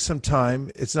to take some time,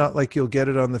 it's not like you'll get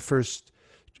it on the first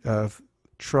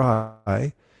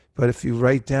try, but if you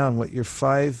write down what your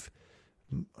 5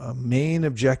 main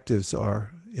objectives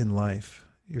are in life,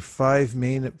 your 5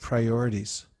 main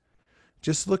priorities,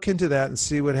 just look into that and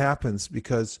see what happens,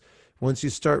 because once you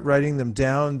start writing them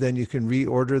down, then you can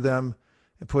reorder them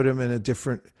and put them in a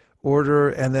different order,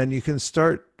 and then you can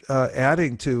start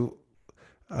adding to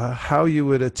how you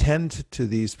would attend to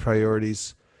these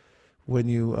priorities when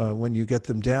you get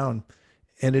them down.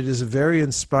 And it is a very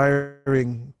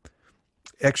inspiring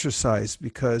exercise,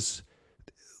 because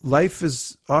life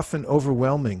is often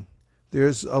overwhelming. There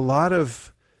are a lot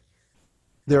of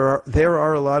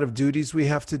duties we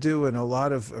have to do, and a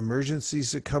lot of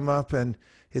emergencies that come up, and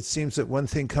it seems that one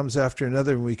thing comes after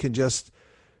another, and we can just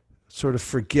sort of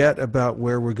forget about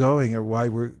where we're going or why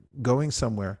we're going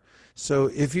somewhere. So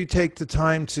if you take the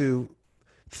time to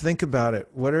think about it,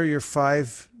 what are your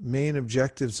 5 main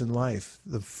objectives in life?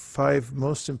 The 5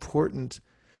 most important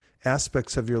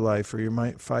aspects of your life, or your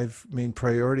 5 main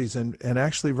priorities, and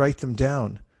actually write them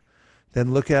down.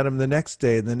 Then look at them the next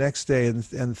day and the next day,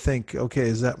 and think, okay,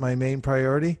 is that my main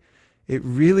priority? It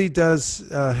really does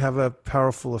have a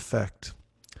powerful effect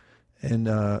in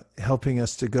helping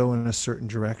us to go in a certain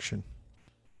direction.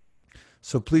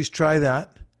 So please try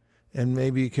that, and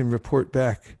maybe you can report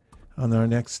back on our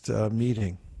next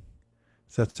meeting.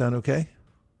 Does that sound okay?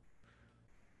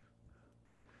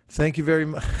 Thank you very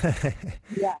much.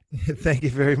 Yeah. Thank you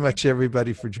very much,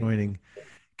 everybody, for joining.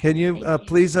 Can you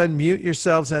please unmute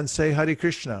yourselves and say Hare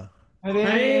Krishna?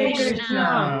 Hare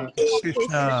Krishna.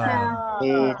 Krishna.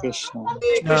 Hare Krishna.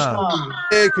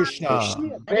 Hare Krishna.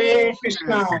 Hare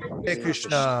Krishna. Hare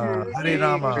Krishna. Hare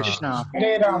Rama. Krishna.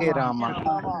 Hare Hare Rama.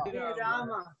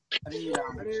 Rama.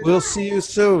 We'll see you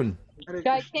soon.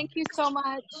 Guys, thank you so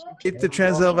much. Keep the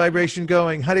transcendental vibration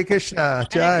going. Hare Krishna.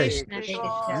 Jai.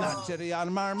 Natchari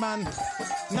Armarman,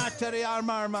 Natchari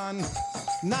Armarman,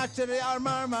 Natchari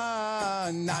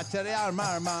Armarman, Natchari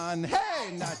Armarman,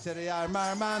 hey, Natchari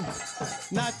Armarman,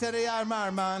 Natchari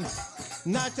Armarman,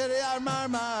 Natchari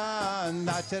Armarman,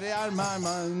 Natchari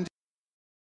Armarman.